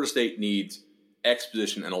 okay, Florida State needs X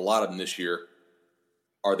position, and a lot of them this year.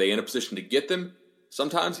 Are they in a position to get them?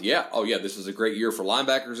 Sometimes, yeah. Oh, yeah, this is a great year for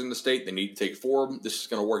linebackers in the state. They need to take 4 of them. This is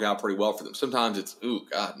going to work out pretty well for them. Sometimes it's, ooh,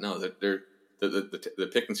 God, no, the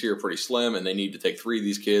pickings here are pretty slim, and they need to take 3 of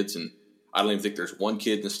these kids. And I don't even think there's one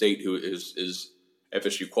kid in the state who is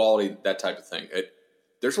FSU quality, that type of thing.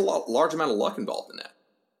 There's a large amount of luck involved in that.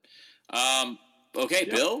 Okay,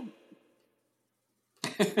 yeah. Bill?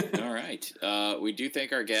 All right. We do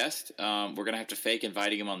thank our guest. We're going to have to fake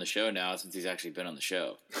inviting him on the show now since he's actually been on the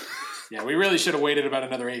show. Yeah, we really should have waited about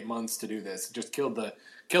another 8 months to do this. Just killed the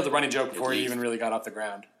running joke before he even really got off the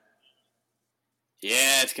ground.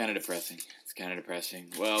 Yeah, it's kind of depressing.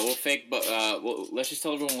 Well, we'll fake, but let's just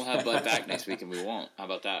tell everyone we'll have Bud back next week, and we won't. How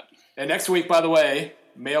about that? And next week, by the way,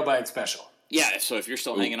 mailbag special. Yeah, so if you're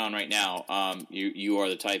still hanging on right now, you are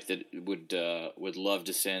the type that would love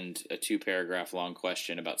to send a 2-paragraph long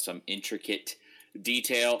question about some intricate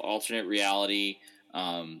detail, alternate reality,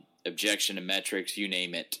 objection to metrics, you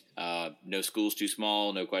name it. No school's too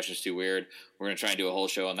small, no questions too weird. We're going to try and do a whole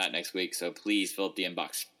show on that next week, so please fill up the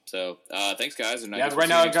inbox. So thanks, guys. And right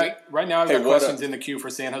now I've got questions in the queue for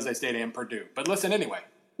San Jose State and Purdue. But listen anyway.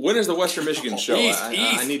 When is the Western Michigan show?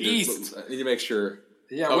 I need to make sure.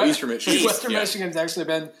 Yeah, Eastern Michigan. Western Michigan's actually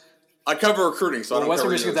been. I cover recruiting, so I don't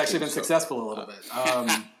Western Michigan's actually been successful a little bit.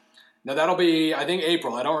 Now that'll be, I think,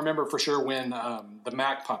 April. I don't remember for sure when the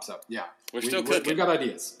MAC pops up. Yeah, we're still cooking. We've got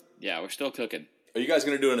ideas. Yeah, we're still cooking. Are you guys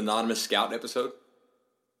going to do an anonymous scout episode?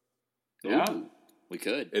 Yeah, we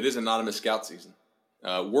could. It is anonymous scout season.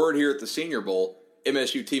 Word here at the Senior Bowl,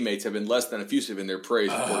 MSU teammates have been less than effusive in their praise.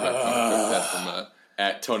 That's from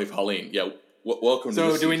at Tony Pauline. Yeah. Welcome.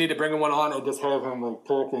 So, do we need to bring one on and just have him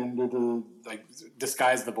talk and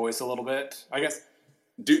disguise the voice a little bit? I guess.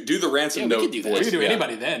 Do the ransom note. We could do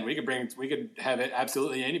anybody then. We could have it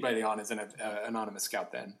absolutely anybody on as an anonymous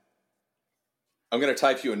scout then. I'm going to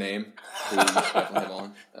type you a name. Who you have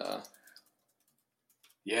on.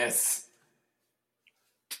 Yes.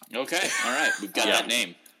 Okay. All right. We've got that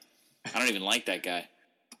name. I don't even like that guy.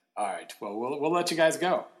 All right. Well, we'll let you guys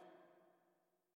go.